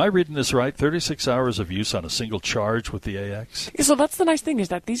 And am I reading this right? 36 hours of use on a single charge with the AX? Yeah, so that's the nice thing is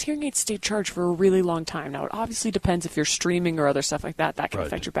that these hearing aids stay charged for a really long time. Now, it obviously depends if you're streaming or other stuff like that. That can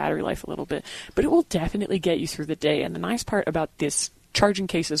affect your battery life a little bit. But it will definitely get you through the day. And the nice part about this charging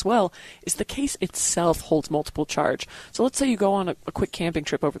case as well is the case itself holds multiple charge. So let's say you go on a quick camping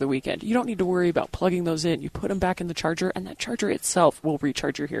trip over the weekend. You don't need to worry about plugging those in. You put them back in the charger, and that charger itself will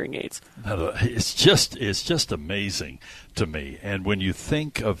recharge your hearing aids. It's just amazing to me. And when you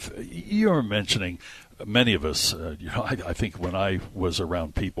think of, you're mentioning, many of us, I think when I was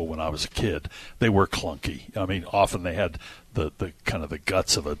around people when I was a kid, they were clunky. I mean, often they had the kind of the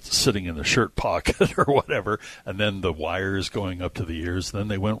guts of it sitting in the shirt pocket or whatever, and then the wires going up to the ears, then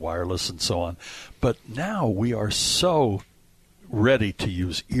they went wireless and so on. But now we are so ready to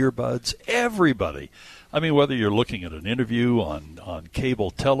use earbuds. Everybody. I mean, whether you're looking at an interview on cable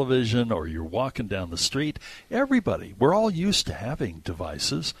television or you're walking down the street, everybody, we're all used to having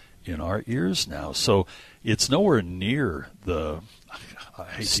devices in our ears now. So it's nowhere near the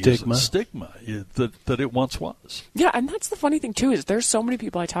stigma that it once was. Yeah, and that's the funny thing, too, is there's so many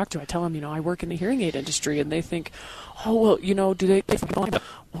people I talk to. I tell them, I work in the hearing aid industry, and they think, oh, well, do they...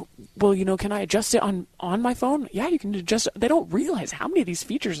 Well, can I adjust it on my phone? Yeah, you can adjust it. They don't realize how many of these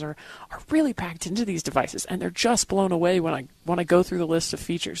features are really packed into these devices, and they're just blown away when I go through the list of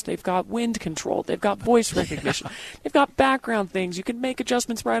features. They've got wind control. They've got voice recognition. They've got background things. You can make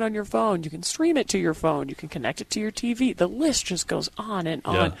adjustments right on your phone. You can stream it to your phone. You can connect it to your TV. The list just goes on and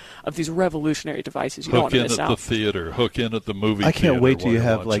on of these revolutionary devices. You don't want to miss out. Hook in at the theater. Hook in at the movie theater. I can't wait till you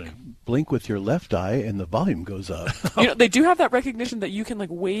have, blink with your left eye and the volume goes up. They do have that recognition that you can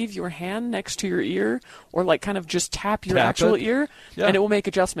wave your hand next to your ear or kind of just tap your actual ear and it will make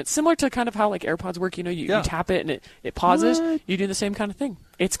adjustments. Similar to kind of how AirPods work, you tap it and it pauses. What? You do the same kind of thing.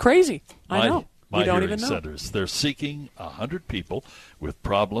 It's crazy. I know. My don't hearing even know. centers, they're seeking 100 people with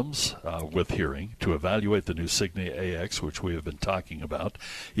problems with hearing to evaluate the new Signia AX, which we have been talking about.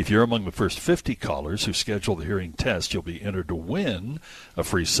 If you're among the first 50 callers who schedule the hearing test, you'll be entered to win a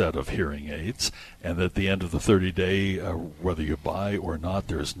free set of hearing aids. And at the end of the 30-day, whether you buy or not,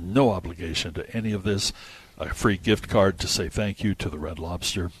 there is no obligation to any of this. A free gift card to say thank you to the Red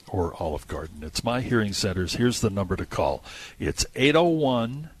Lobster or Olive Garden. It's My Hearing Centers. Here's the number to call. It's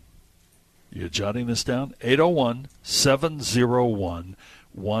 801... You jotting this down?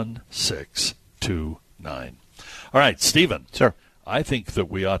 801-701-1629. All right, Stephen. Sure. I think that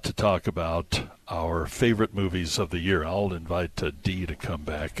we ought to talk about our favorite movies of the year. I'll invite Dee to come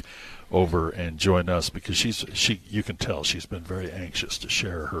back over and join us because you can tell she's been very anxious to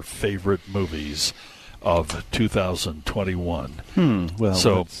share her favorite movies of 2021. Well,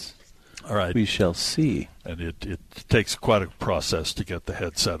 so all right. We shall see. And it takes quite a process to get the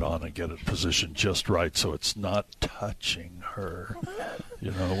headset on and get it positioned just right so it's not touching her.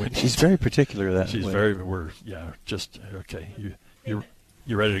 She's very particular that she's way. Okay. You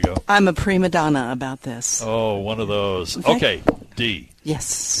ready to go? I'm a prima donna about this. Oh, one of those. Okay, Dee.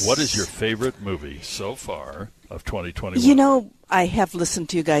 Yes. What is your favorite movie so far of 2021? I have listened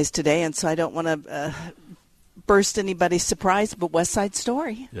to you guys today, and so I don't want to burst anybody's surprise, but West Side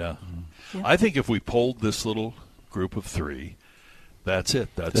Story. Yeah. I think if we polled this little group of three, that's it.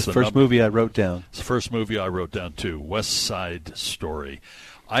 That's the first movie I wrote down. It's the first movie I wrote down, too, West Side Story.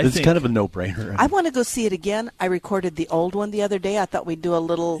 It's kind of a no-brainer. I want to go see it again. I recorded the old one the other day. I thought we'd do a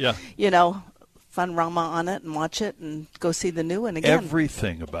little, fun rama on it and watch it and go see the new one again.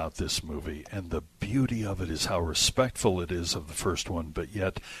 Everything about this movie and the beauty of it is how respectful it is of the first one, but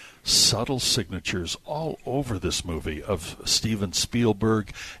yet subtle signatures all over this movie of Steven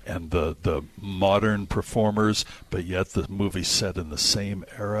Spielberg and the modern performers, but yet the movie's set in the same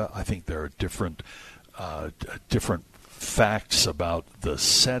era. I think there are different facts about the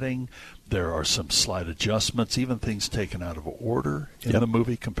setting. There are some slight adjustments, even things taken out of order in the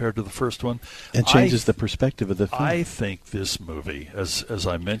movie compared to the first one. And changes the perspective of the film. I think this movie, as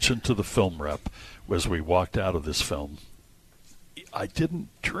I mentioned to the film rep as we walked out of this film, I didn't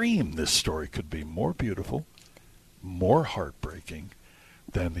dream this story could be more beautiful, more heartbreaking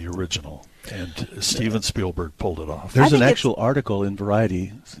than the original. And Steven Spielberg pulled it off. There's an actual article in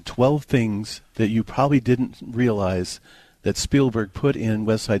Variety, 12 things that you probably didn't realize that Spielberg put in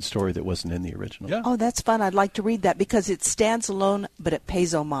West Side Story that wasn't in the original. Yeah. Oh, that's fun. I'd like to read that because it stands alone, but it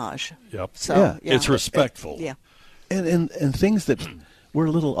pays homage. Yep. So, It's respectful. And things that were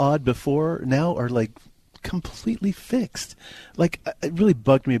a little odd before now are completely fixed. It really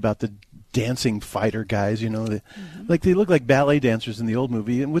bugged me about the dancing fighter guys, they look like ballet dancers in the old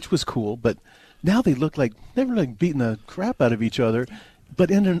movie, which was cool, but now they look like they were beating the crap out of each other, but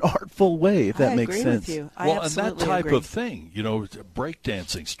in an artful way, if that makes sense. I agree with you. And that type of thing, break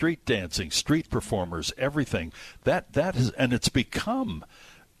dancing, street performers, everything, that is, and it's become,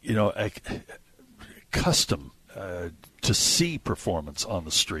 a custom to see performance on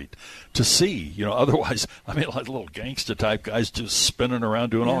the street, to see, otherwise, like little gangster type guys just spinning around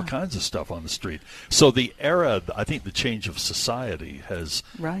doing all kinds of stuff on the street. So the era, I think the change of society has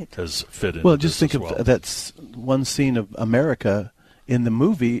fit in. Well, just think of that one scene of America in the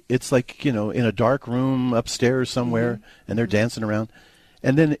movie. It's like, in a dark room upstairs somewhere, and they're dancing around.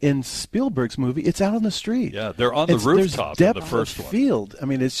 And then in Spielberg's movie, it's out on the street. Yeah, they're on the rooftop in the first one. Field.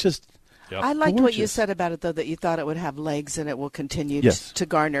 It's just... Yep. I liked gorgeous. what you said about it, though, that you thought it would have legs and it will continue to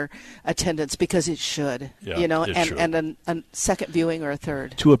garner attendance because it should, and a second viewing or a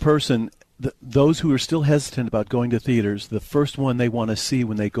third. To a person, those who are still hesitant about going to theaters, the first one they want to see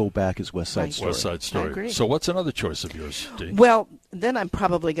when they go back is West Side Story. West Side Story. I agree. So what's another choice of yours, Dee? Well, then I'm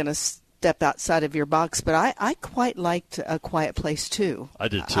probably going to step outside of your box, but I quite liked A Quiet Place 2. I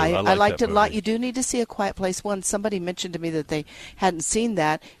did too. I liked it a lot. You do need to see A Quiet Place 1. Somebody mentioned to me that they hadn't seen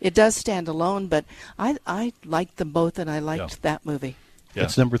that. It does stand alone, but I liked them both, and I liked that movie. Yeah.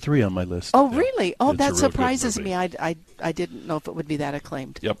 It's number 3 on my list. Oh, really? Oh, that surprises me. I didn't know if it would be that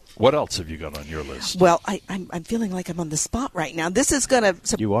acclaimed. Yep. What else have you got on your list? Well, I'm feeling like I'm on the spot right now. This is going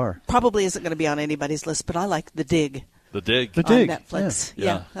to... You are. Probably isn't going to be on anybody's list, but I like The Dig. The Dig. On Netflix.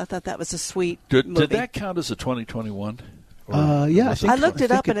 Yeah. I thought that was a sweet movie. Did that count as a 2021? Yeah, I looked it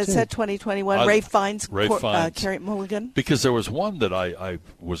up and it said 2021. Ray Fiennes, Carey Mulligan. Because there was one that I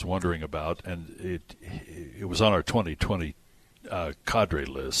was wondering about, and it was on our 2020 cadre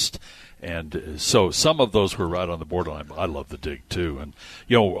list. And so some of those were right on the borderline. I love The Dig too, and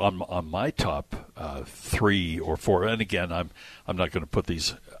on my top 3 or 4. And again, I'm not going to put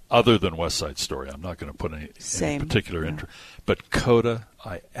these other than West Side Story. I'm not going to put any particular interest. But Coda,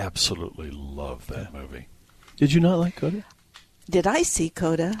 I absolutely love that movie. Did you not like Coda? Did I see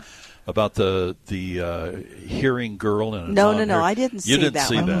Coda? About the hearing girl in a No, I didn't see that. You didn't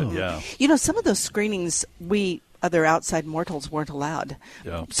see that, yeah. Some of those screenings we other outside mortals weren't allowed.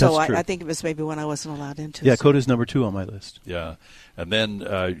 Yeah. So I think it was maybe one I wasn't allowed into. Yeah, Coda's number 2 on my list. Yeah. And then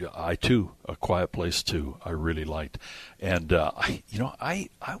I too, A Quiet Place 2, I really liked. And I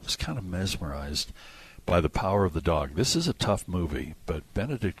was kind of mesmerized by The Power of the Dog. This is a tough movie, but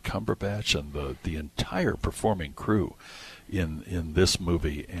Benedict Cumberbatch and the entire performing crew in this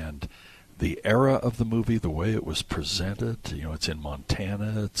movie, and the era of the movie, the way it was presented, it's in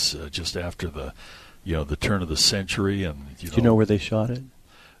Montana. It's just after the turn of the century, and Do you know where they shot it?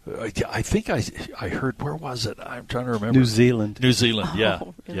 I think I heard, where was it? I'm trying to remember. New Zealand, yeah.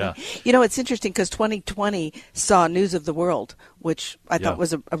 Oh, really? Yeah. It's interesting because 2020 saw News of the World, which I thought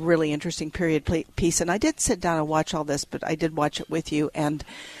was a really interesting period piece. And I did sit down and watch all this, but I did watch it with you. And,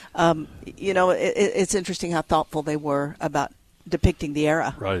 it's interesting how thoughtful they were about depicting the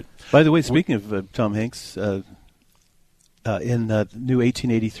era. Right. By the way, speaking of Tom Hanks, in New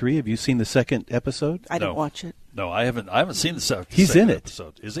 1883, have you seen the second episode? I didn't watch it. No, I haven't seen the second. He's in it.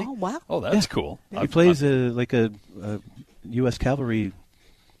 Episode. Is he? Oh, wow. Oh, that's cool. He plays a U.S. cavalry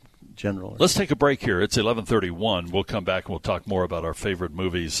general. Let's take a break here. It's 11:31. We'll come back and we'll talk more about our favorite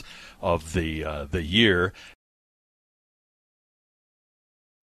movies of the year.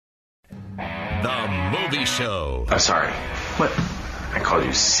 The Movie Show. I'm sorry. What? I called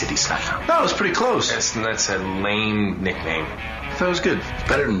you City Slicker. No, it was pretty close. That's a lame nickname. That was good.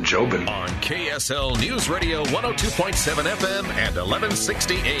 Better than Jobin. On KSL News Radio 102.7 FM and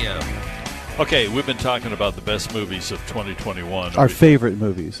 1160 AM. Okay, we've been talking about the best movies of 2021. Our favorite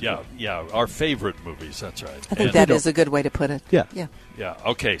movies. Yeah, our favorite movies. That's right. I think that is a good way to put it. Yeah.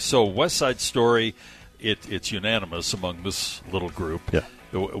 Okay, so West Side Story, it's unanimous among this little group. Yeah.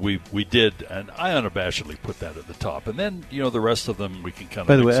 We did, and I unabashedly put that at the top. And then, the rest of them we can kind of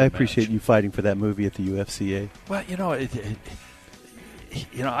By the way, I match. appreciate you fighting for that movie at the UFCA. Well,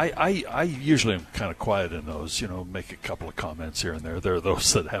 I usually am kind of quiet in those, make a couple of comments here and there. There are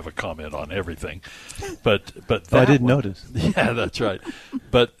those that have a comment on everything. But I didn't notice. Yeah, that's right.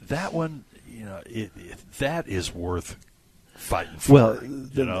 But that one, that is worth fighting for.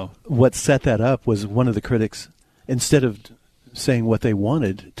 Well, what set that up was one of the critics, instead of saying what they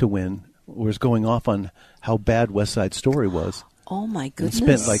wanted to win, was going off on how bad West Side Story was. Oh my goodness!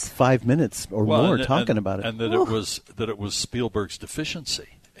 And spent like 5 minutes or more talking about it, and that it was Spielberg's deficiency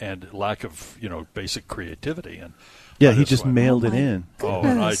and lack of basic creativity. And he just mailed it in. Oh,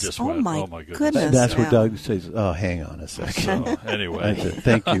 and I just went, oh my goodness! That's where Doug says, "Oh, hang on a second." So, anyway,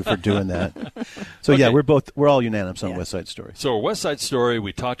 thank you for doing that. So okay. we're all unanimous on West Side Story. So West Side Story,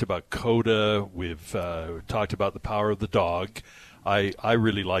 we talked about Coda. We've talked about The Power of the Dog. I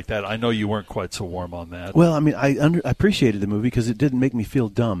really like that. I know you weren't quite so warm on that. Well, I mean, I appreciated the movie because it didn't make me feel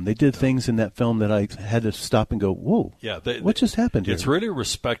dumb. They did things in that film that I had to stop and go, whoa, what just happened here? It's really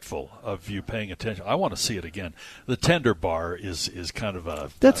respectful of you paying attention. I want to see it again. The Tender Bar is kind of a...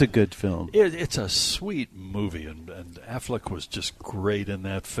 That's a good film. It's a sweet movie, and Affleck was just great in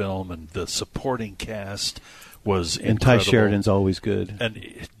that film, and the supporting cast was incredible. And Ty Sheridan's always good.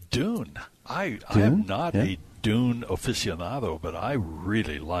 And Dune. I am not a Dune aficionado, but I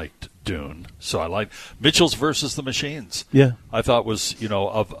really liked Dune. So I liked Mitchell's versus the Machines. Yeah. I thought was,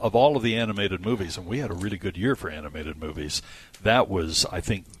 of all of the animated movies, and we had a really good year for animated movies, that was, I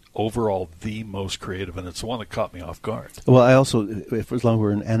think, overall the most creative, and it's the one that caught me off guard. Well, I also, as long as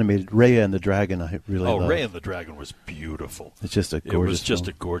we're in animated, Raya and the Dragon, I really loved. Raya and the Dragon was beautiful. It's just a gorgeous It was just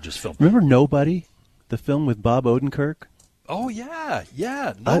film. a gorgeous film. Remember Nobody, the film with Bob Odenkirk? Oh, yeah.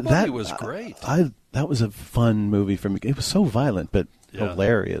 Nobody was great. That was a fun movie for me. It was so violent, but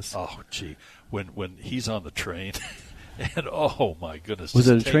hilarious. Oh, gee. When he's on the train, and oh, my goodness. Was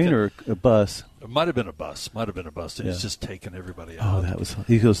it a train or a bus? It might have been a bus. And he's just taking everybody out. Oh, that was...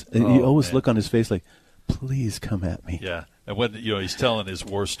 He goes... you always look on his face like, please come at me. Yeah. And when he's telling his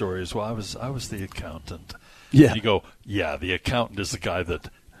war stories, well, I was the accountant. Yeah. And you go, yeah, the accountant is the guy that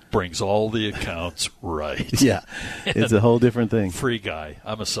brings all the accounts right. Yeah. It's a whole different thing. Free Guy.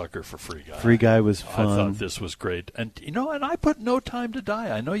 I'm a sucker for Free Guy. Free Guy was fun. I thought this was great. And, and I put No Time to Die.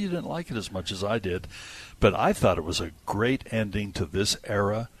 I know you didn't like it as much as I did, but I thought it was a great ending to this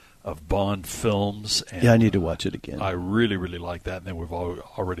era of Bond films. And I need to watch it again. I really, really like that. And then we've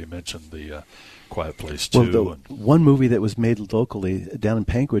already mentioned the Quiet Place 2. Well, one movie that was made locally down in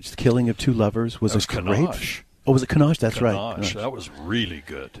Pankwitch, The Killing of Two Lovers, was a great... Oh, was it Kanosh? That's right. Kanosh. That was really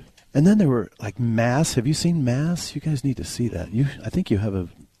good. And then there were like Mass. Have you seen Mass? You guys need to see that. I think you have a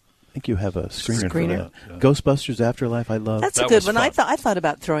screener for that. Yeah. Ghostbusters Afterlife. I love. That's a good one. Fun. I thought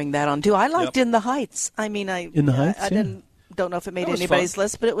about throwing that on too. I liked In the Heights. I mean, In the Heights. I don't know if it made anybody's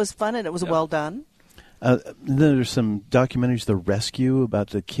list, but it was fun and it was well done. Then there's some documentaries, The Rescue,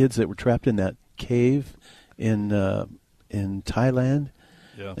 about the kids that were trapped in that cave in Thailand.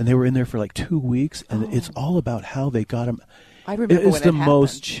 Yeah. And they were in there for like 2 weeks, and it's all about how they got them. I remember it's the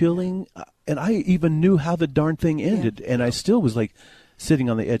most chilling, and I even knew how the darn thing ended, and I still was like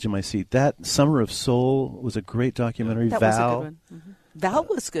sitting on the edge of my seat. That Summer of Soul was a great documentary. That Val was a good one. Mm-hmm. Val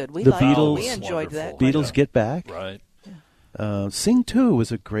was good. We enjoyed that. Beatles Get Back. Right. Sing 2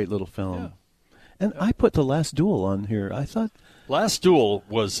 was a great little film. Yeah. And I put The Last Duel on here. I thought Last Duel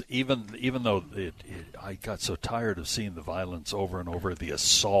was, even though I got so tired of seeing the violence over and over, the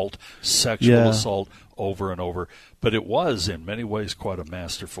assault, sexual assault over and over, but it was in many ways quite a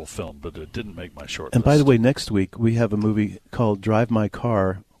masterful film, but it didn't make my short And list. by the way, next week we have a movie called Drive My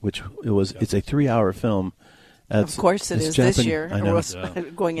Car, which it's a 3-hour film. Of course it is this year. I know.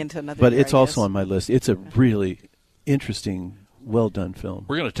 Going into another But year, it's also on my list. It's a really interesting, well-done film.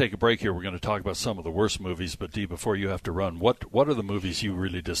 We're going to take a break here. We're going to talk about some of the worst movies, but Dee, before you have to run, what are the movies you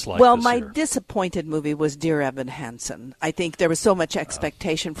really dislike Well, this my year? disappointed movie was Dear Evan Hansen. I think there was so much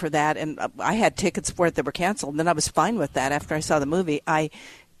expectation for that, and I had tickets for it that were canceled, and then I was fine with that after I saw the movie.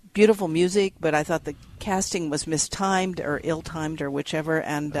 Beautiful music, but I thought the casting was mistimed or ill-timed or whichever,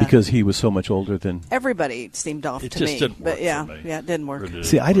 and because he was so much older than everybody seemed off it to just me. Didn't work but for me. it didn't work.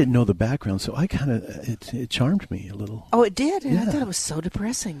 See, I didn't know the background, so I kind of it charmed me a little. Oh, it did. Yeah. I thought it was so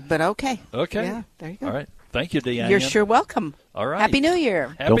depressing, but okay. Okay. Yeah, there you go. All right. Thank you, Deanne. You're sure welcome. All right. Happy New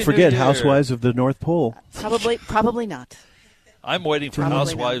Year. Don't forget Housewives of the North Pole. Probably not. I'm waiting for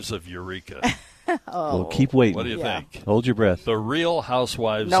Housewives of Eureka. Well, keep waiting. What do you think? Hold your breath. The Real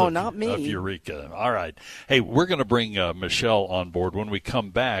Housewives not me. of Eureka. All right. Hey, we're going to bring Michelle on board. When we come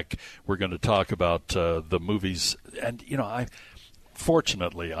back, we're going to talk about the movies. And,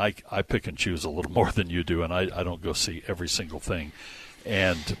 fortunately, I pick and choose a little more than you do, and I don't go see every single thing.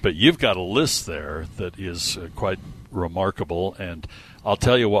 But you've got a list there that is quite remarkable. And I'll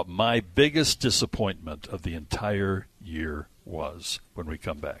tell you what my biggest disappointment of the entire year was when we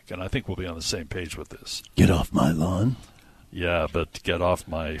come back. And I think we'll be on the same page with this. Get off my lawn. Yeah, but get off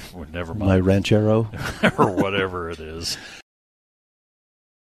never mind. My ranchero. Or whatever it is.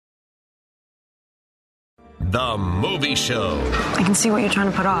 The Movie Show. I can see what you're trying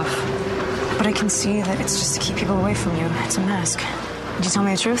to put off, but I can see that it's just to keep people away from you. It's a mask. Did you tell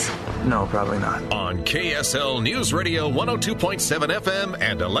me the truth? No, probably not. On KSL News Radio 102.7 FM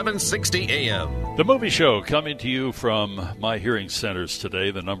and 1160 AM. The Movie Show coming to you from my hearing centers today.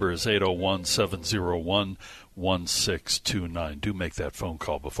 The number is 801-701-1629. Do make that phone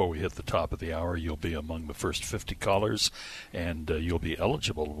call before we hit the top of the hour. You'll be among the first 50 callers, and you'll be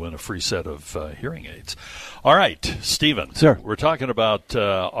eligible to win a free set of hearing aids. All right, Stephen. Sir. We're talking about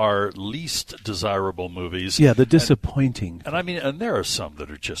our least desirable movies. Yeah, the disappointing. And I mean, and there are some that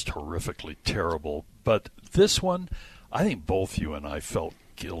are just horrifically terrible, but this one, I think both you and I felt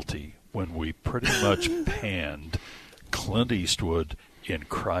guilty when we pretty much panned Clint Eastwood in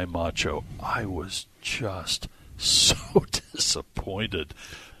Cry Macho. I was just so disappointed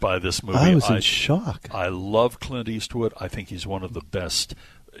by this movie. I was in shock. I love Clint Eastwood. I think he's one of the best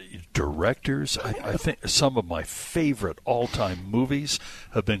directors. I think some of my favorite all-time movies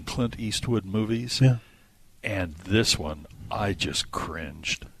have been Clint Eastwood movies. Yeah. And this one, I just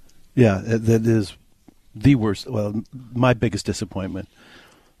cringed. Yeah, that is the worst. Well, my biggest disappointment.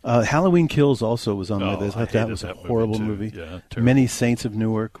 Halloween Kills also was on my list. I thought that was a horrible movie. Yeah, Many Saints of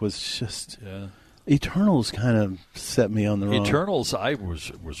Newark was just... Yeah. Eternals kind of set me on the wrong... Eternals, I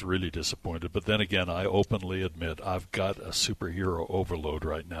was really disappointed. But then again, I openly admit I've got a superhero overload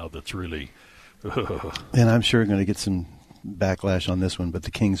right now that's really... And I'm sure going to get some backlash on this one, but The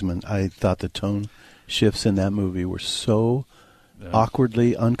Kingsman, I thought the tone shifts in that movie were so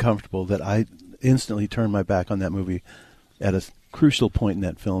awkwardly uncomfortable that I instantly turned my back on that movie at a crucial point in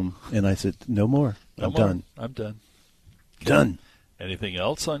that film, and I said, no more. I'm done. I'm done. Done. Anything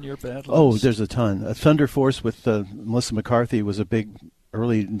else on your bad list? Oh, there's a ton. Thunder Force with Melissa McCarthy was a big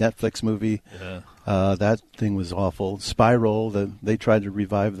early Netflix movie. Yeah. That thing was awful. Spiral, they tried to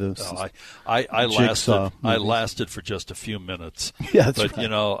revive the I lasted for just a few minutes. Yeah, that's but right. you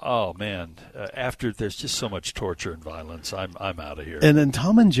know, oh man, after there's just so much torture and violence, I'm out of here. And then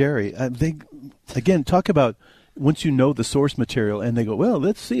Tom and Jerry, they again talk about once you know the source material, and they go, well,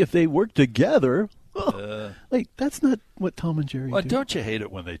 let's see if they work together. Like, that's not what Tom and Jerry do. Don't you hate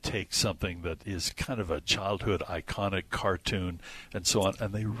it when they take something that is kind of a childhood iconic cartoon and so on,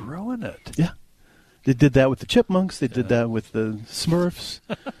 and they ruin it? Yeah. They did that with the Chipmunks. They did that with the Smurfs.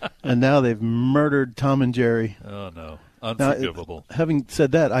 And now they've murdered Tom and Jerry. Oh, no. Unforgivable. Now, having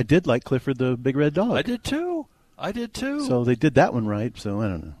said that, I did like Clifford the Big Red Dog. I did too. So they did that one right, so I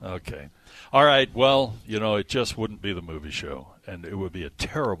don't know. Okay. All right. Well, it just wouldn't be the movie show, and it would be a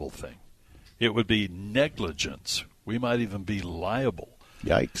terrible thing. It would be negligence. We might even be liable.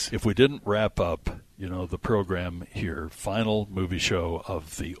 Yikes. If we didn't wrap up, the program here, final movie show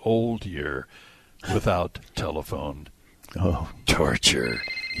of the old year without telephone torture,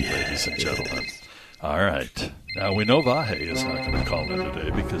 ladies and gentlemen. All right. Now, we know Vahe is not going to call in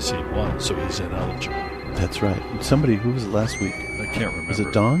today because he won, so he's ineligible. That's right. Somebody, who was it last week? I can't remember. Was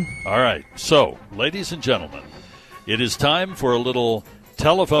it Dawn? All right. So, ladies and gentlemen, it is time for a little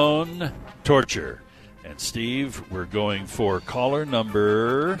telephone torture. And, Steve, we're going for caller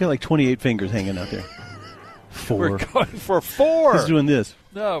number... I got like 28 fingers hanging out there. 4. We're going for 4. He's doing this.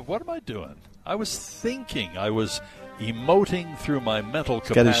 No, what am I doing? I was thinking. I was emoting through my mental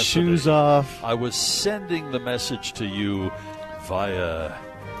capacity. Got his shoes off. I was sending the message to you via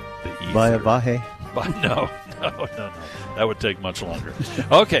the ether. Via Vahe? No. That would take much longer.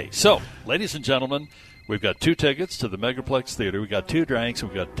 Okay, so, ladies and gentlemen, we've got 2 tickets to the Megaplex Theater. We've got 2 drinks.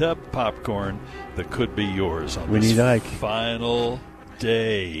 We've got tub popcorn that could be yours on this final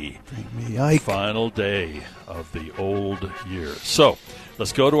day. Bring me Ike. Final day of the old year. So,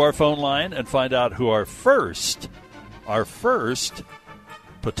 let's go to our phone line and find out who our first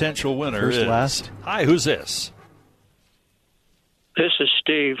potential winner is. Last. Hi, who's this? This is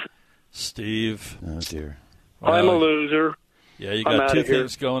Steve. Steve. Oh, dear. Well, I'm a loser. Yeah, you got 2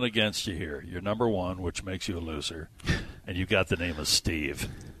 things going against you here. You're number 1, which makes you a loser, and you got the name of Steve.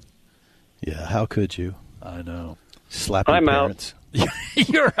 Yeah, how could you? I know. Slap your parents. Out.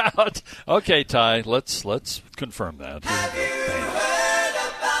 You're out. Okay, Ty, let's confirm that.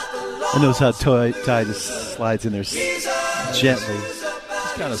 I notice how Ty just slides in there gently.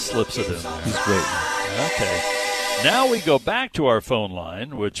 Just kind of slips it in there. He's waiting. Okay. Now we go back to our phone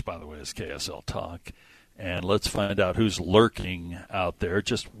line, which, by the way, is KSL Talk, and let's find out who's lurking out there,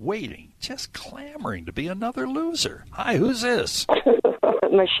 just waiting, just clamoring to be another loser. Hi, who's this?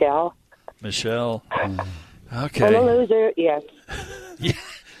 Michelle. Michelle. Okay. I'm a loser, yes. Yeah,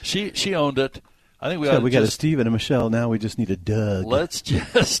 she owned it. I think we got a Steve and a Michelle. Now we just need a Doug. Let's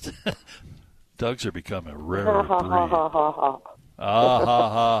just... Dougs are becoming a rare breed.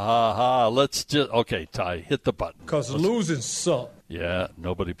 Let's just... Okay, Ty, hit the button. Because losing sucks. Yeah,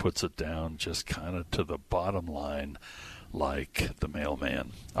 nobody puts it down, just kind of to the bottom line like the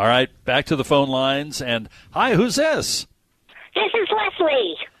mailman. All right, back to the phone lines. And hi, who's this? This is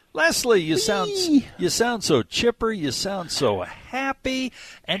Leslie. Leslie, you sound so chipper. You sound so happy.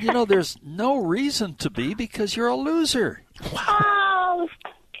 And, there's no reason to be because you're a loser. Oh,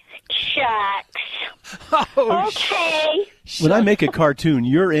 shucks. Oh, okay. When I make a cartoon,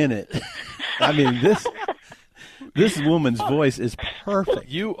 you're in it. I mean, this woman's voice is perfect.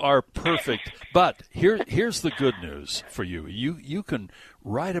 You are perfect. But here's the good news for you. You can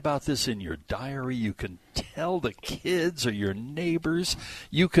write about this in your diary. You can tell the kids or your neighbors.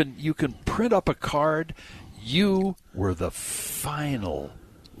 You can print up a card. You were the final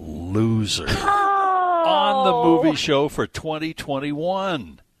loser on the movie show for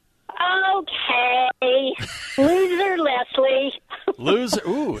 2021. Okay. Loser Leslie. Loser.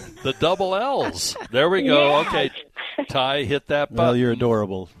 Ooh, the double L's. There we go. Yes. Okay. Ty, hit that button. Well, you're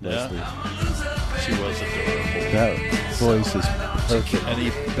adorable, Yeah. Leslie. She was adorable. That voice is perfect. And he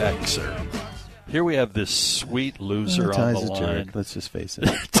backs her. Here we have this sweet loser on the Ty's a line. jerk. Let's just face it.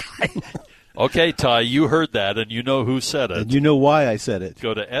 Okay, Ty, you heard that, and you know who said it. And you know why I said it.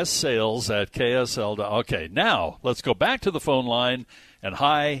 Go to ssales@ksl. Okay, now let's go back to the phone line. And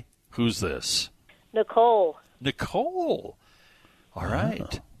hi, who's this? Nicole. Nicole. All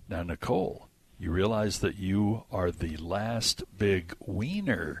right. Now, Nicole, you realize that you are the last big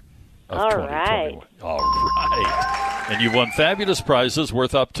wiener of All 2021. right. All right. And you've won fabulous prizes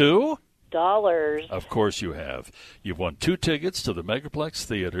worth up to? $. Of course you have. You've won 2 tickets to the Megaplex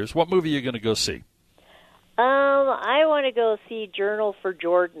Theaters. What movie are you going to go see? I want to go see Journal for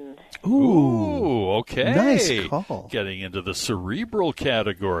Jordan. Ooh, okay. Nice call. Getting into the cerebral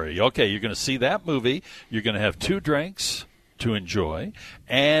category. Okay, you're going to see that movie. You're going to have 2 drinks to enjoy,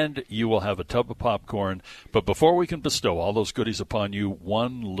 and you will have a tub of popcorn. But before we can bestow all those goodies upon you,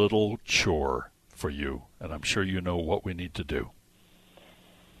 one little chore for you, and I'm sure you know what we need to do.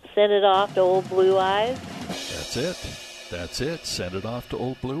 Send it off to Old Blue Eyes. That's it. That's it. Send it off to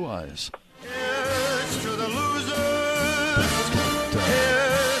Old Blue Eyes. Here's to the losers.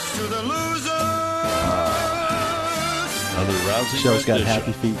 Here's to the losers. Another rousing Show's got rendition.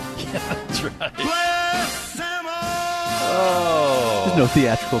 happy feet. Yeah, that's right. Bless them all. Oh. There's no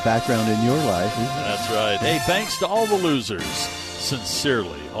theatrical background in your life, is there? That's right. Hey, thanks to all the losers.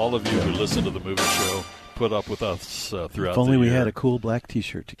 Sincerely, all of you who listen to the movie show, put up with us throughout the year. If only we had a cool black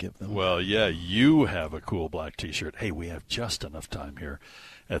T-shirt to give them. Well, yeah, you have a cool black T-shirt. Hey, we have just enough time here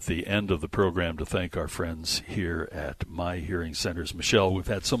at the end of the program to thank our friends here at My Hearing Centers. Michelle, we've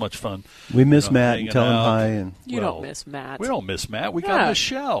had so much fun. We miss Matt and hanging tell him out. hi. And You don't miss Matt. We don't miss Matt. We Yeah. got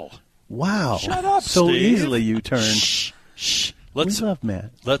Michelle. wow, Shut up, so Steve. easily you turned. Shh. We love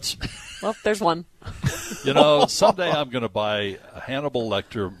Matt. Let's. Well, there's one. Someday I'm going to buy a Hannibal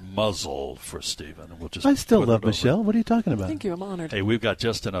Lecter muzzle for Stephen. And we'll just I still put it love over. Michelle. What are you talking about? Thank you. I'm honored. Hey, we've got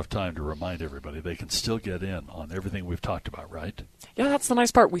just enough time to remind everybody they can still get in on everything we've talked about, right? Yeah, that's the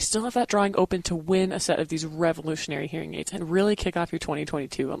nice part. We still have that drawing open to win a set of these revolutionary hearing aids and really kick off your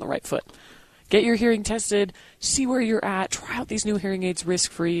 2022 on the right foot. Get your hearing tested, see where you're at, try out these new hearing aids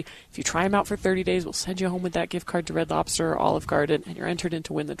risk-free. If you try them out for 30 days, we'll send you home with that gift card to Red Lobster or Olive Garden, and you're entered in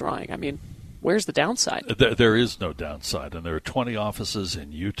to win the drawing. I mean, where's the downside? There is no downside, and there are 20 offices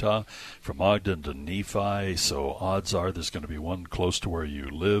in Utah, from Ogden to Nephi, so odds are there's going to be one close to where you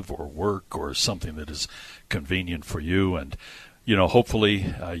live or work or something that is convenient for you. And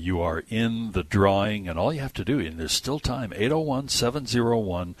hopefully you are in the drawing, and all you have to do, and there's still time,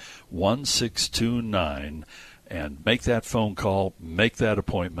 801-701-1629, and make that phone call, make that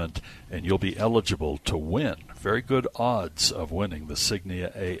appointment, and you'll be eligible to win. Very good odds of winning the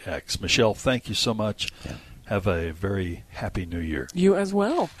Signia AX. Michelle, thank you so much. Yeah. Have a very happy New Year. You as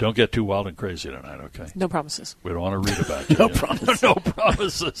well. Don't get too wild and crazy tonight, okay? No promises. We don't want to read about you. No promises. No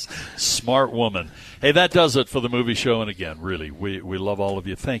promises. Smart woman. Hey, that does it for the movie show. And again, really, we love all of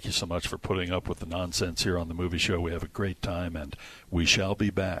you. Thank you so much for putting up with the nonsense here on the movie show. We have a great time, and we shall be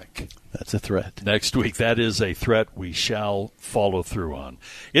back. That's a threat. Next week. That is a threat we shall follow through on.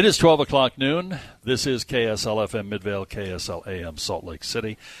 It is 12 o'clock noon. This is KSL-FM Midvale, KSL-AM Salt Lake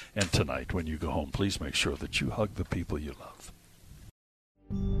City. And tonight, when you go home, please make sure that you hug the people you love.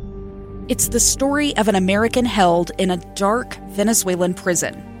 It's the story of an American held in a dark Venezuelan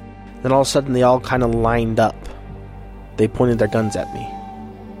prison. Then all of a sudden they all kind of lined up. They pointed their guns at me.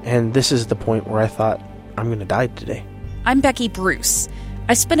 And this is the point where I thought, I'm going to die today. I'm Becky Bruce.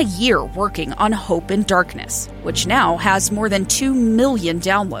 I spent a year working on Hope in Darkness, which now has more than 2 million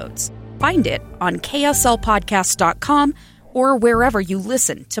downloads. Find it on kslpodcast.com or wherever you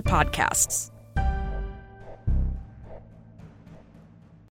listen to podcasts.